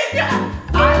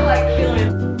I like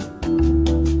feeling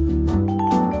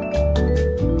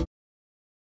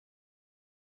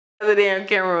The damn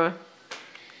camera.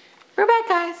 We're back,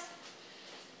 guys.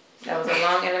 That was a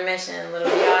long intermission. Little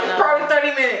y'all know. Probably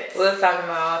 30 minutes. We was talking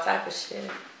about all type of shit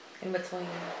in between.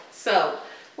 So,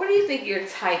 what do you think your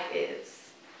type is?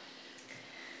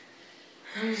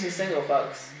 She's single,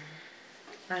 folks.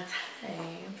 My type.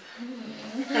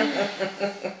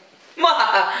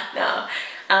 No.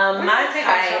 My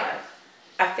type.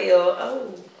 I feel.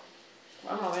 Oh,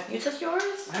 you took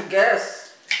yours? I guess.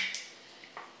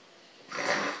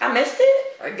 I missed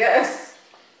it. I guess.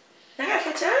 I gotta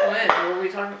catch up. When were we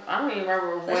talking? I don't even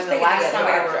remember when the last time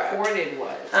I recorded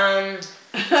was.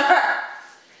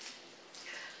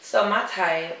 So my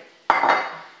type,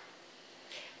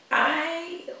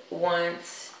 I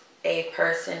want a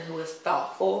person who is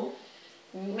thoughtful.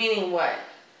 Meaning what?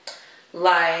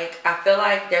 Like, I feel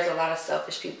like there's a lot of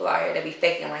selfish people out here that be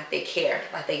faking like they care,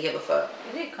 like they give a fuck.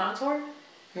 You did contour?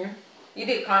 You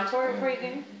did contour before you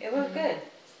came? It looked good.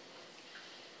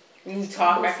 You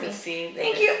talk, I can see.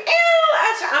 Thank you. Ew,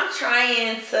 I'm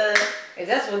trying to. Is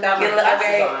that's without my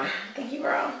glasses on? Thank you,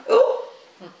 girl. Ooh.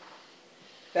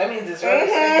 That means it's right.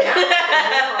 Right.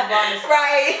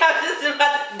 I was just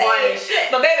about to say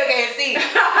shit. My baby can't see.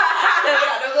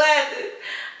 Without no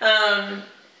glasses.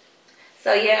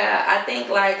 So yeah, I think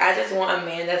like I just want a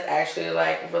man that's actually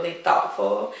like really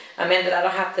thoughtful. A man that I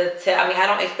don't have to tell. I mean, I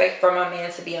don't expect for my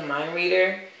man to be a mind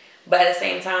reader, but at the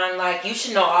same time, like you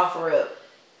should know off rip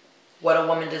what a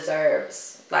woman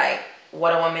deserves, like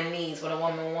what a woman needs, what a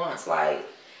woman wants. Like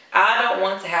I don't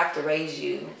want to have to raise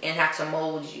you and have to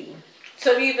mold you.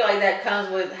 So do you feel like that comes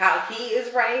with how he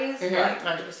is raised? Like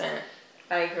 100%.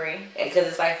 I agree. Because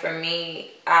it's like for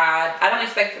me, I don't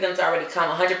expect for them to already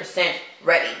come 100%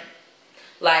 ready.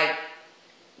 Like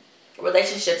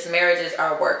relationships, marriages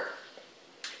are work.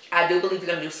 I do believe you're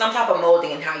gonna do some type of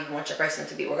molding in how you want your person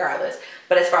to be, regardless.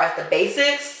 But as far as the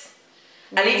basics,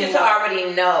 I need you to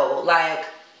already know, like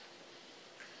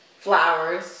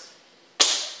flowers.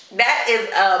 That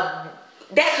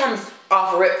comes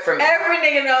off rip for me. Every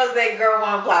nigga knows that girl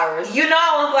want flowers. You know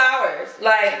I want flowers.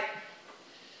 Like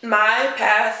my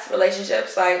past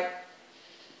relationships, like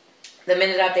the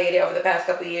men that I've dated over the past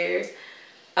couple of years,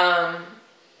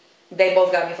 they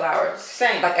both got me flowers.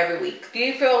 Same. Like every week. Do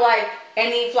you feel like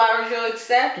any flowers you'll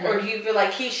accept, or do you feel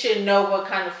like he should know what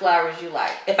kind of flowers you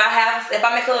like? If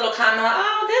I make a little comment like,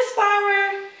 oh, this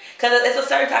flower, because it's a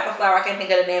certain type of flower, I can't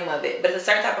think of the name of it, but it's a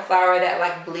certain type of flower that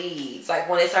like bleeds. Like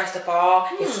when it starts to fall,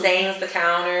 it stains the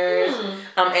counters. And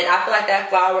I feel like that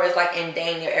flower is like in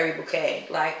dang near every bouquet,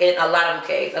 like in a lot of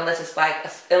bouquets, unless it's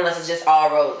just all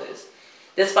roses.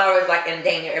 This flower is like in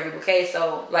dang near every bouquet.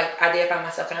 So like I did find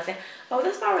myself kind of saying, oh,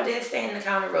 this flower did stain the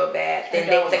counter real bad. Then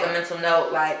they would take a mental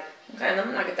note like, okay, let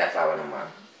me not get that flower no more.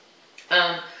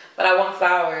 But I want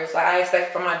flowers. Like I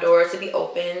expect for my doors to be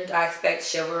opened. I expect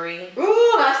chivalry.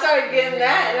 Ooh, I started getting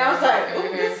that, and I was like,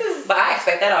 ooh, this is. But I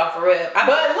expect that off for real. But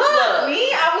look,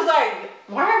 me, I was like,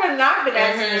 why have I not been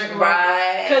asking this before?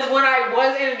 Right. Because when I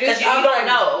was introduced, you don't like,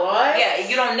 know. What? Yeah,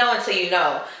 you don't know until you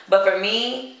know. But for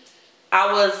me,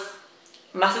 my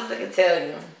sister can tell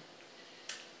you,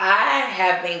 I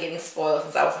have been getting spoiled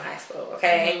since I was in high school,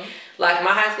 okay? Like, my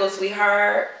high school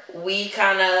sweetheart,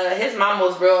 his mom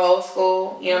was real old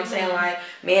school, you know what I'm saying? Like,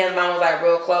 me and his mom was, like,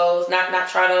 real close. Not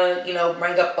trying to, you know,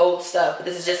 bring up old stuff, but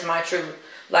this is just my truth.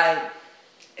 Like,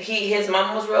 his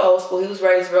mom was real old school. He was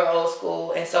raised real old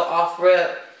school. And so, off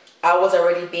rip, I was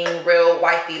already being real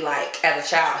wifey-like as a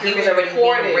child. He was already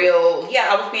being real. Yeah,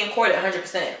 I was being courted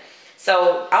 100%.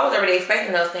 So, I was already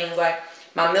expecting those things, like,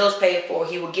 my meals paid for.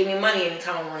 He would give me money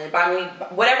anytime I wanted. Buy me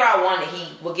whatever I wanted.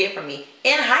 He would get from me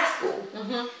in high school.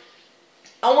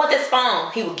 I want this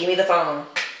phone. He would give me the phone.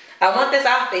 I want this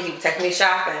outfit. He would take me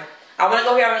shopping. I want to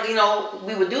go here. You know,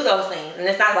 we would do those things, and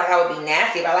it's not like I would be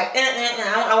nasty about like.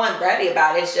 I wasn't bratty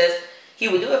about it. It's just he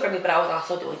would do it for me, but I was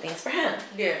also doing things for him.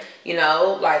 Yeah. You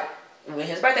know, like when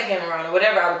his birthday came around or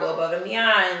whatever, I would go above and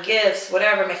beyond, gifts,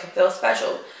 whatever, make him feel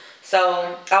special.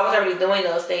 So I was already doing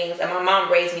those things, and my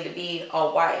mom raised me to be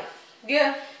a wife.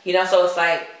 Yeah. You know, so it's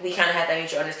like we kind of had that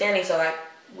mutual understanding. So like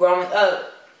growing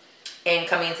up and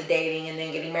coming into dating and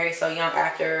then getting married so young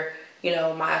after, you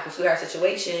know, my high school sweetheart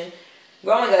situation,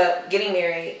 growing up, getting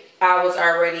married, I was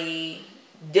already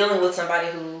dealing with somebody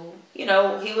who, you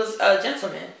know, he was a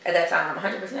gentleman at that time,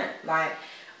 100%. Like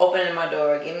opening my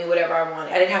door, giving me whatever I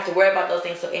wanted. I didn't have to worry about those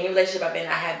things. So any relationship I've been in,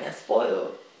 I have been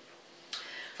spoiled.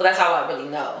 So that's all I really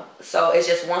know. So it's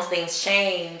just once things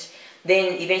change,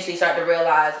 then eventually you start to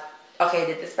realize, okay,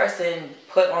 did this person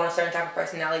put on a certain type of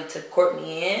personality to court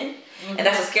me in? And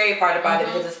that's the scary part about it,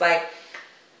 because it's like,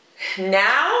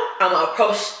 now I'm going to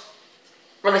approach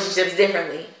relationships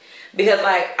differently. Because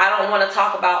like I don't want to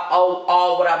talk about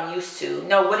all what I'm used to.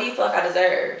 No, what do you feel like I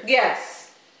deserve? Yes.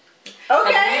 Okay.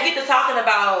 Like, when you get to talking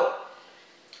about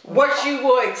what you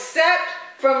will accept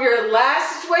from your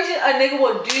last situation, a nigga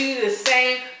will do you the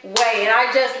same way. And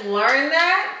I just learned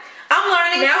that. I'm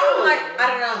learning now. too. I'm like, I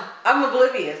don't know. I'm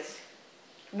oblivious.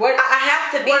 What I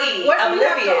have to be what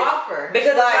oblivious. Do you have to offer?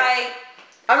 Because like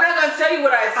I'm not gonna tell you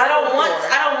what I said. I don't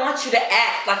want you to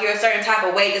act like you're a certain type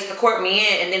of way just to court me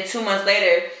in, and then 2 months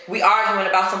later we arguing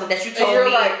about something that you told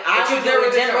me like, that you do in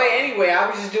this general. way anyway. I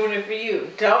was just doing it for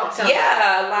you. Don't tell me.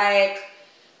 Yeah, like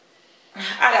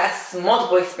I got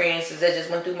multiple experiences that just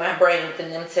went through my brain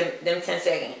within them 10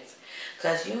 seconds.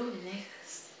 Cause you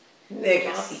niggas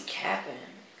y'all be capping.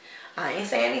 I ain't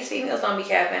saying these females don't be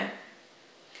capping.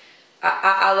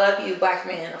 I love you, black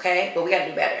men, okay? But we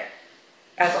gotta do better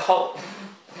as a whole.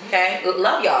 Okay,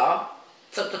 love y'all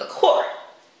to the core.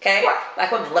 Okay,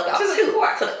 like women love y'all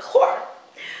to the core.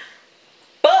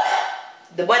 But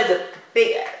the butt is a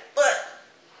big ass butt.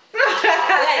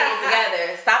 Ladies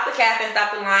together, stop the capping,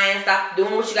 stop the lying, stop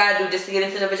doing what you gotta do just to get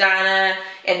into the vagina,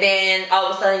 and then all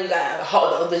of a sudden you got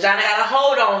the vagina got a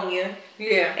hold on you.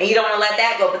 Yeah, and you don't want to let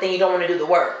that go, but then you don't want to do the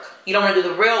work. You don't want to do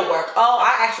the real work. Oh,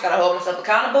 I actually gotta hold myself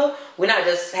accountable. We're not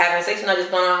just having sex, we're not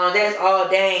just going on this. Oh,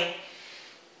 dang.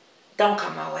 Don't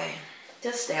come my way.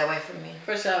 Just stay away from me.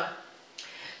 For sure.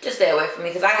 Just stay away from me,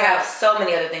 because I have so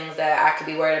many other things that I could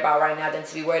be worried about right now than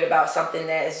to be worried about something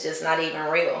that is just not even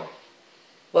real.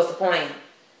 What's the point?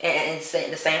 And it's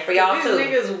the same for y'all too. These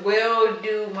niggas will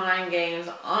do mind games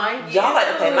on you. Y'all like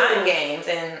to play mind games,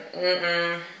 and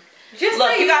just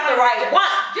look, you got the right one.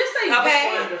 Just say you just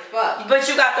wanted to fuck. But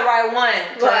you got the right one.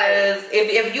 Because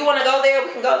if you want to go there,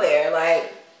 we can go there.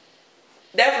 Like,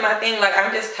 that's my thing. Like,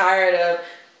 I'm just tired of,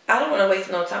 I don't want to waste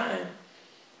no time.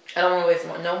 I don't want to waste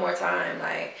no more time.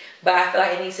 Like, but I feel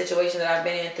like in these situations that I've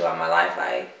been in throughout my life,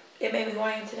 like, it made me who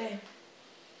I am today.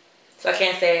 So I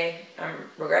can't say I'm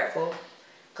regretful,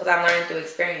 because I'm learning through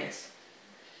experience.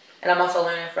 And I'm also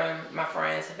learning from my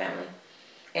friends and family.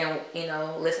 And, you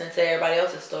know, listening to everybody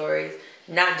else's stories,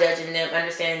 not judging them,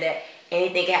 understanding that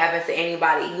anything can happen to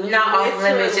anybody. You're not off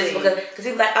limits just because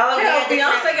people like, oh yeah,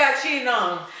 Beyonce got cheated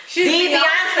on. She's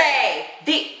Beyonce.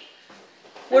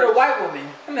 With a white woman.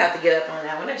 I'm gonna have to get up on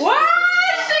that one. What?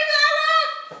 She got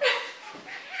up.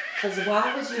 Cause why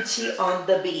would you cheat on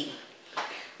the B?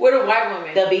 With a white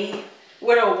woman. The B.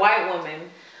 With a white woman.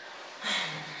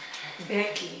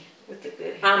 Becky with the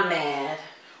good hair. I'm mad.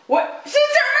 What? She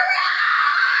turned around.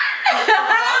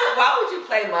 Why would you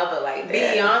play mother like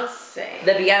that? Beyonce.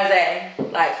 The Beyonce.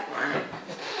 Like,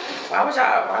 why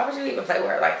would you even play with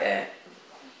her like that?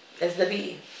 It's the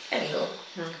B. Anywho.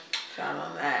 Shout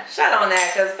on that. Shout on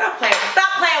that, cause stop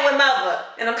playing with mother.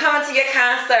 And I'm coming to your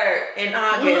concert in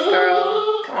August,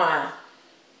 girl. Come on.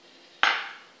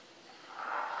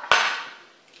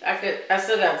 I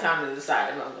still got time to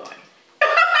decide if I'm going.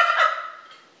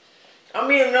 I'm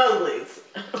in nosebleeds,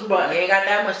 but you ain't got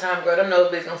that much time, girl. Them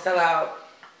nosebleeds gonna sell out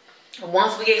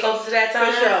once we get closer to that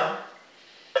time. For sure.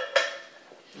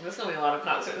 There's gonna be a lot of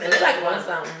concerts. And it's like one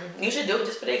something. You should do it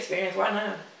just for the experience. Why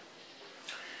not?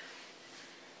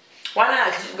 Why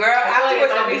not? Girl,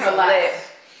 afterwards gonna be so lit.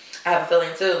 I have a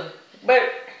feeling too.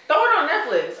 But throw it on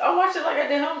Netflix. I'll watch it like I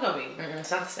did Homecoming.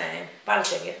 It's not the same. Buy the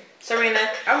ticket. Serena,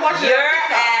 I'm watching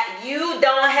you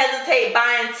don't hesitate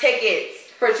buying tickets.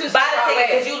 For Tipsy buy the ticket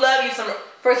because you love you some.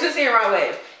 For Tipsy and Raw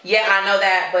Wave. Yeah, I know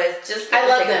that, but it's just. I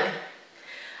love them.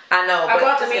 I know, but I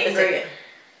bought the just meet and greet.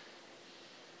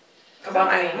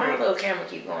 My little camera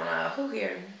keep going off. Who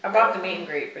here? I bought the meet and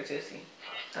greet for Tipsy.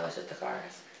 Oh, it's just the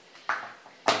cars.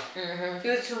 It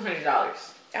was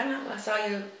 $200. I know. I saw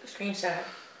your screenshot.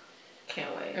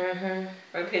 Can't wait.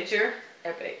 A picture.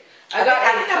 Epic. I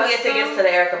think I'm gonna get tickets to the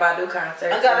Erykah Badu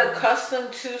concert. I got a custom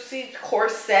 2-seat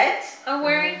corset I'm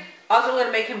wearing. Also, I'm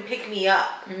gonna make him pick me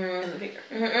up in the picture.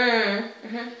 I'm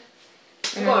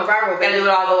going viral, baby. Gotta do it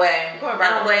all the way. I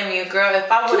don't blame you, girl. If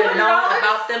I would have known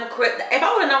about them, if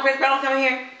I would have known Chris Brown coming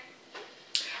here,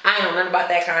 I ain't know nothing about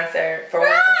that concert. For one,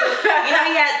 you know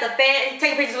he had the fans. He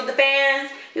take pictures with the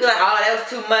fans. He was like, "Oh, that was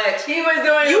too much." He was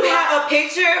doing. You have a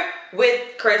picture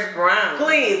with Chris Brown.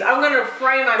 Please, I'm gonna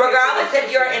frame my. Regardless if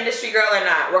you're an industry girl or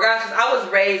not, regardless, because I was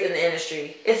raised in the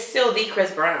industry, it's still the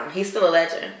Chris Brown. He's still a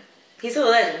legend. He's still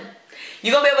a legend.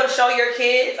 You gonna be able to show your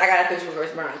kids? I got a picture with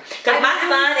Chris Brown. Because my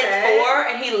son is 4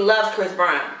 and he loves Chris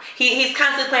Brown. He's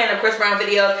constantly playing the Chris Brown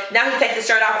videos. Now he takes his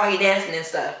shirt off while he's dancing and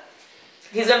stuff.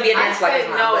 He's gonna be a dancer like his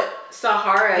mom. No,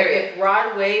 Sahara. If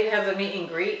Rod Wave has a meet and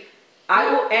greet, I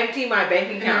will empty my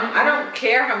bank account. I don't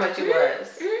care how much it was.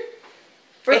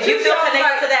 For if you feel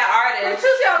connected to that artist. For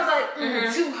Tuesday, I was like,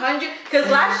 200. Because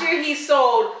last year he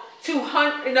sold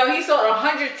 200. No, he sold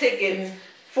 100 tickets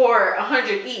for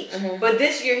 100 each. But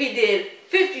this year he did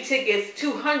 50 tickets,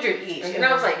 200 each. And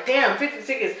I was like, damn, 50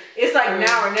 tickets. It's like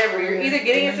now or never. You're either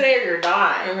getting it today or you're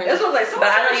dying. That's what I was like. But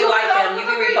I know you like him. You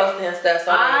be reposting and stuff.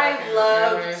 So I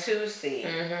love Tipsy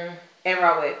and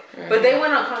Broadway. But they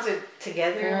went on concert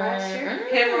together last year.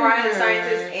 Him, Mariah, the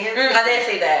Scientist, and I did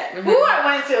say that. Ooh, I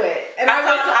went to it. And I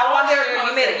went to all their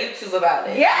concerts. You made a YouTube about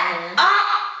it. Yeah.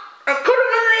 I could have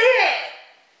done it.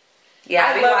 Yeah,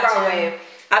 I love Broadway.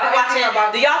 I've been watching.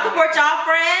 Do y'all support y'all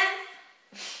friends?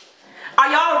 Are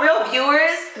y'all real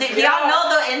viewers? Do y'all know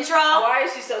the intro? Why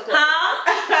is she so close? Huh?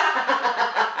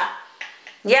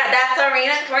 Yeah, that's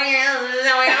Serena. Do y'all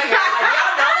know that?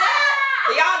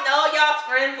 Do y'all know y'all's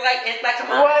friends? Like, it's like, come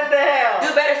on. What the hell?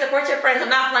 Do better. Support your friends. I'm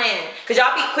not playing. Because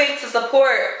y'all be quick to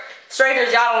support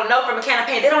strangers y'all don't know from a can of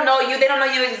paint. They don't know you. They don't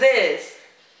know you exist.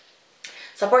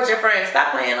 Support your friends.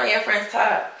 Stop playing on your friends'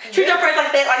 top. Treat your friends like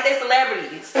they're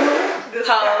celebrities. This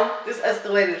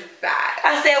escalated fast.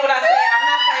 I said what I said. I'm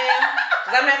not playing.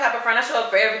 Cause I'm that type of friend. I show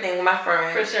up for everything with my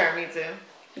friends. For sure, me too.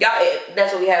 Y'all,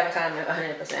 that's what we have in common,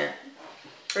 100%.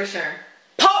 For sure.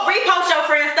 Repost your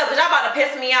friends stuff, cause y'all about to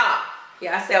piss me off.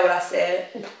 Yeah, I said what I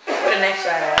said. Where the next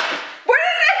shot at? Where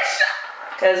the next shot?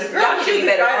 Cause y'all should be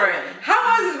better friends. How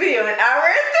long is this video? An hour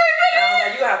and 3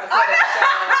 minutes? You have to cut that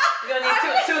shot. You're gonna need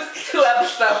two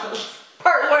episodes.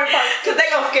 Part 1, part 2. Cause they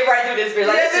gonna skip right through this bitch.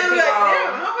 Like, this is too long.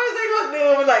 Damn, how much they gonna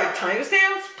do with like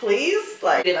timestamps, please?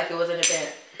 Like, did like it was an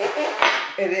event.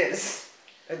 It is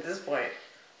at this point.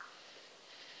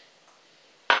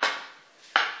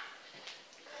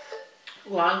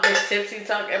 Longest Tipsy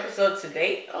Talk episode to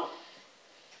date. Oh,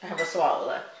 I have a swallow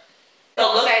left.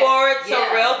 So look forward to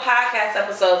real podcast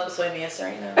episodes between me and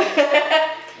Serena.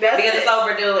 Because it's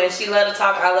overdue, and she love to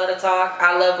talk. I love to talk.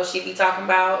 I love what she be talking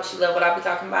about. She love what I be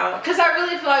talking about. Because I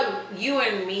really feel like you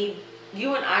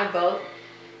and I both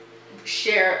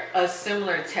share a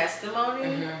similar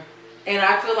testimony. And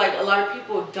I feel like a lot of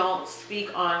people don't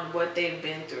speak on what they've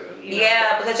been through. You know,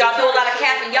 yeah, because y'all do a lot of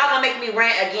capping. Y'all gonna make me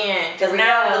rant again. Because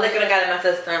now the liquor done got in my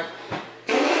system.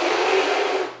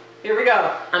 Here we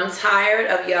go. I'm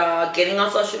tired of y'all getting on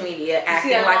social media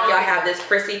acting like y'all have this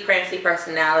prissy, prancy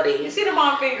personality. You see the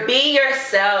mom finger? Be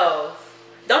yourself.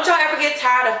 Don't y'all ever get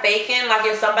tired of faking like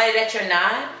you're somebody that you're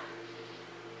not?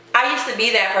 I used to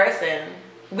be that person.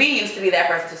 We used to be that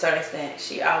person to a certain extent.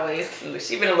 She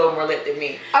been a little more lit than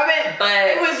me. I mean, but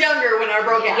it was younger when I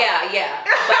broke out. Yeah.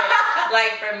 But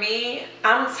like for me,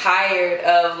 I'm tired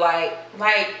of like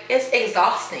it's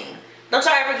exhausting. Don't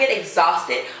y'all ever get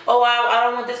exhausted? Oh, I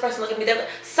don't want this person to look at me that way.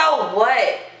 So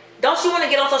what? Don't you want to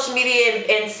get on social media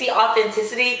and see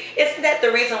authenticity? Isn't that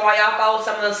the reason why y'all follow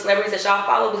some of the celebrities that y'all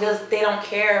follow? Because they don't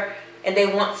care and they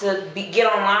want to get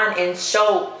online and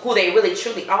show who they really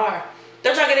truly are.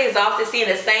 Don't y'all get exhausted seeing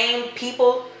the same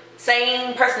people,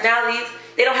 same personalities?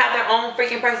 They don't have their own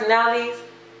freaking personalities.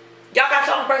 Y'all got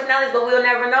your own personalities, but we'll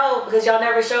never know because y'all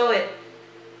never show it.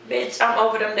 Bitch, I'm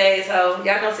over them days, ho.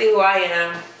 Y'all gonna see who I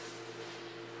am.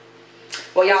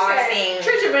 Well, y'all are seeing.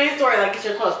 Treat your main story like it's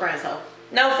your close friends, ho.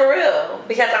 No, for real.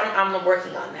 Because I'm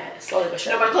working on that slowly but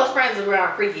surely. No, my close friends are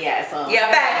around freaky ass, so.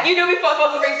 Yeah, fact. You knew we supposed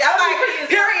to reach. I'm like,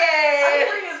 period. I'm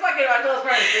freaky as fucking my close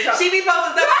friends. She be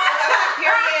posting stuff. I'm like,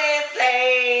 period.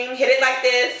 Same. Hit it like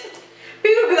this.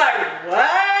 People be like, what?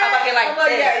 I like it like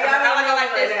this. Yeah, I like it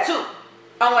like this too.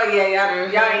 I'm like, yeah,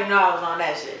 y'all didn't know I was on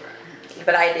that shit, bro.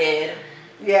 But I did.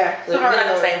 Yeah. So we like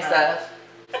the same stuff.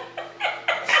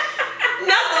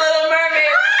 Not the Little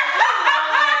Mermaid.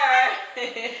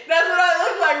 That's what I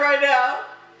look like right now.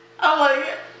 I'm like,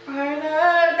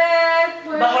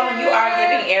 but hold on, you are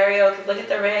giving Ariel because look at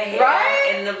the red hair.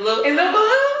 Right? In the blue. In the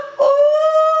blue? Ooh.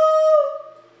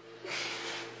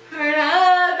 Heard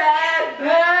of that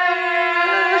bird.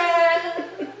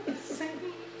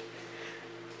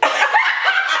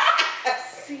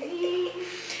 Sing.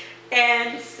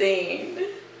 And sing.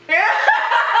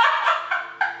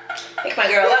 Pick my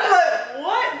girl up. Look,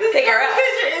 what? This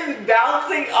conversation is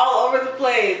bouncing all over the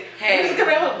place. Hey. I'm just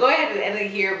gonna go ahead and end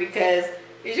it here because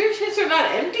is your chaser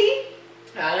not empty?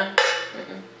 I've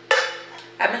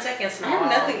been taking small. I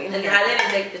have nothing in here. I didn't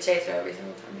take the chaser every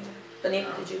single time either. But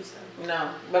neither did you, so.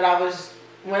 No, but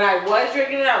when I was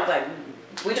drinking it, I was like,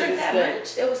 we drink that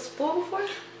much? It was full before?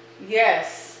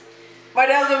 Yes. My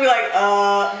dad was gonna be like,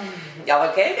 y'all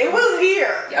okay? It was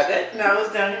here. Y'all good? No, it was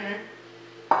down here.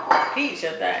 Pete,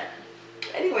 shut that.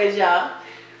 Anyways, y'all,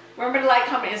 remember to like,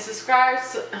 comment, and subscribe.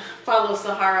 Follow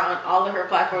Sahara on all of her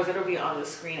platforms. It'll be on the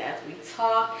screen as we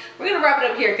talk. We're gonna wrap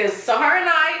it up here because Sahara and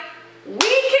I,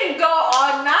 we can go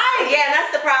all night. Yeah,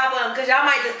 that's the problem because y'all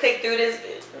might just click through this,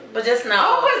 but just know.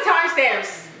 I'll put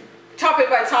timestamps topic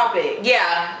by topic.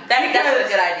 Yeah, that's a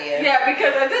good idea. Yeah,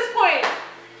 because at this point,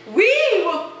 we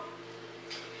love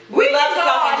to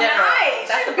talk in general. Night.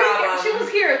 That's the problem. She was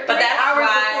here 3 hours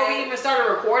before we even started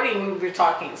recording. We were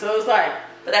talking, so it was like.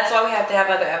 But that's why we have to have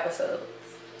other episodes.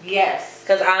 Yes.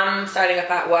 Because I'm starting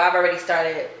I've already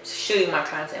started shooting my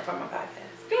content for my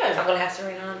podcast. Good. So I'm gonna have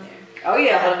Serena on there. Oh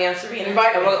yeah. I'm gonna be on Serena.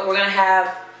 We're gonna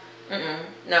have.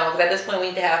 No, because at this point we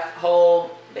need to have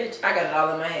whole. Bitch, I got it all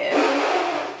in my head.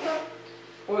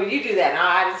 Well, you do that. No,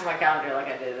 I just my calendar like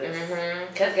I did this.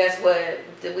 Because guess what?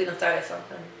 We done started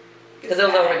something. Because it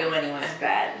was overdue anyway. It's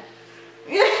bad.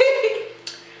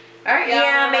 All right, y'all.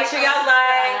 Yeah, make sure y'all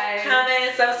like,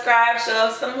 comment, subscribe, show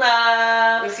us some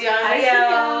love. We'll see y'all next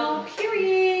video.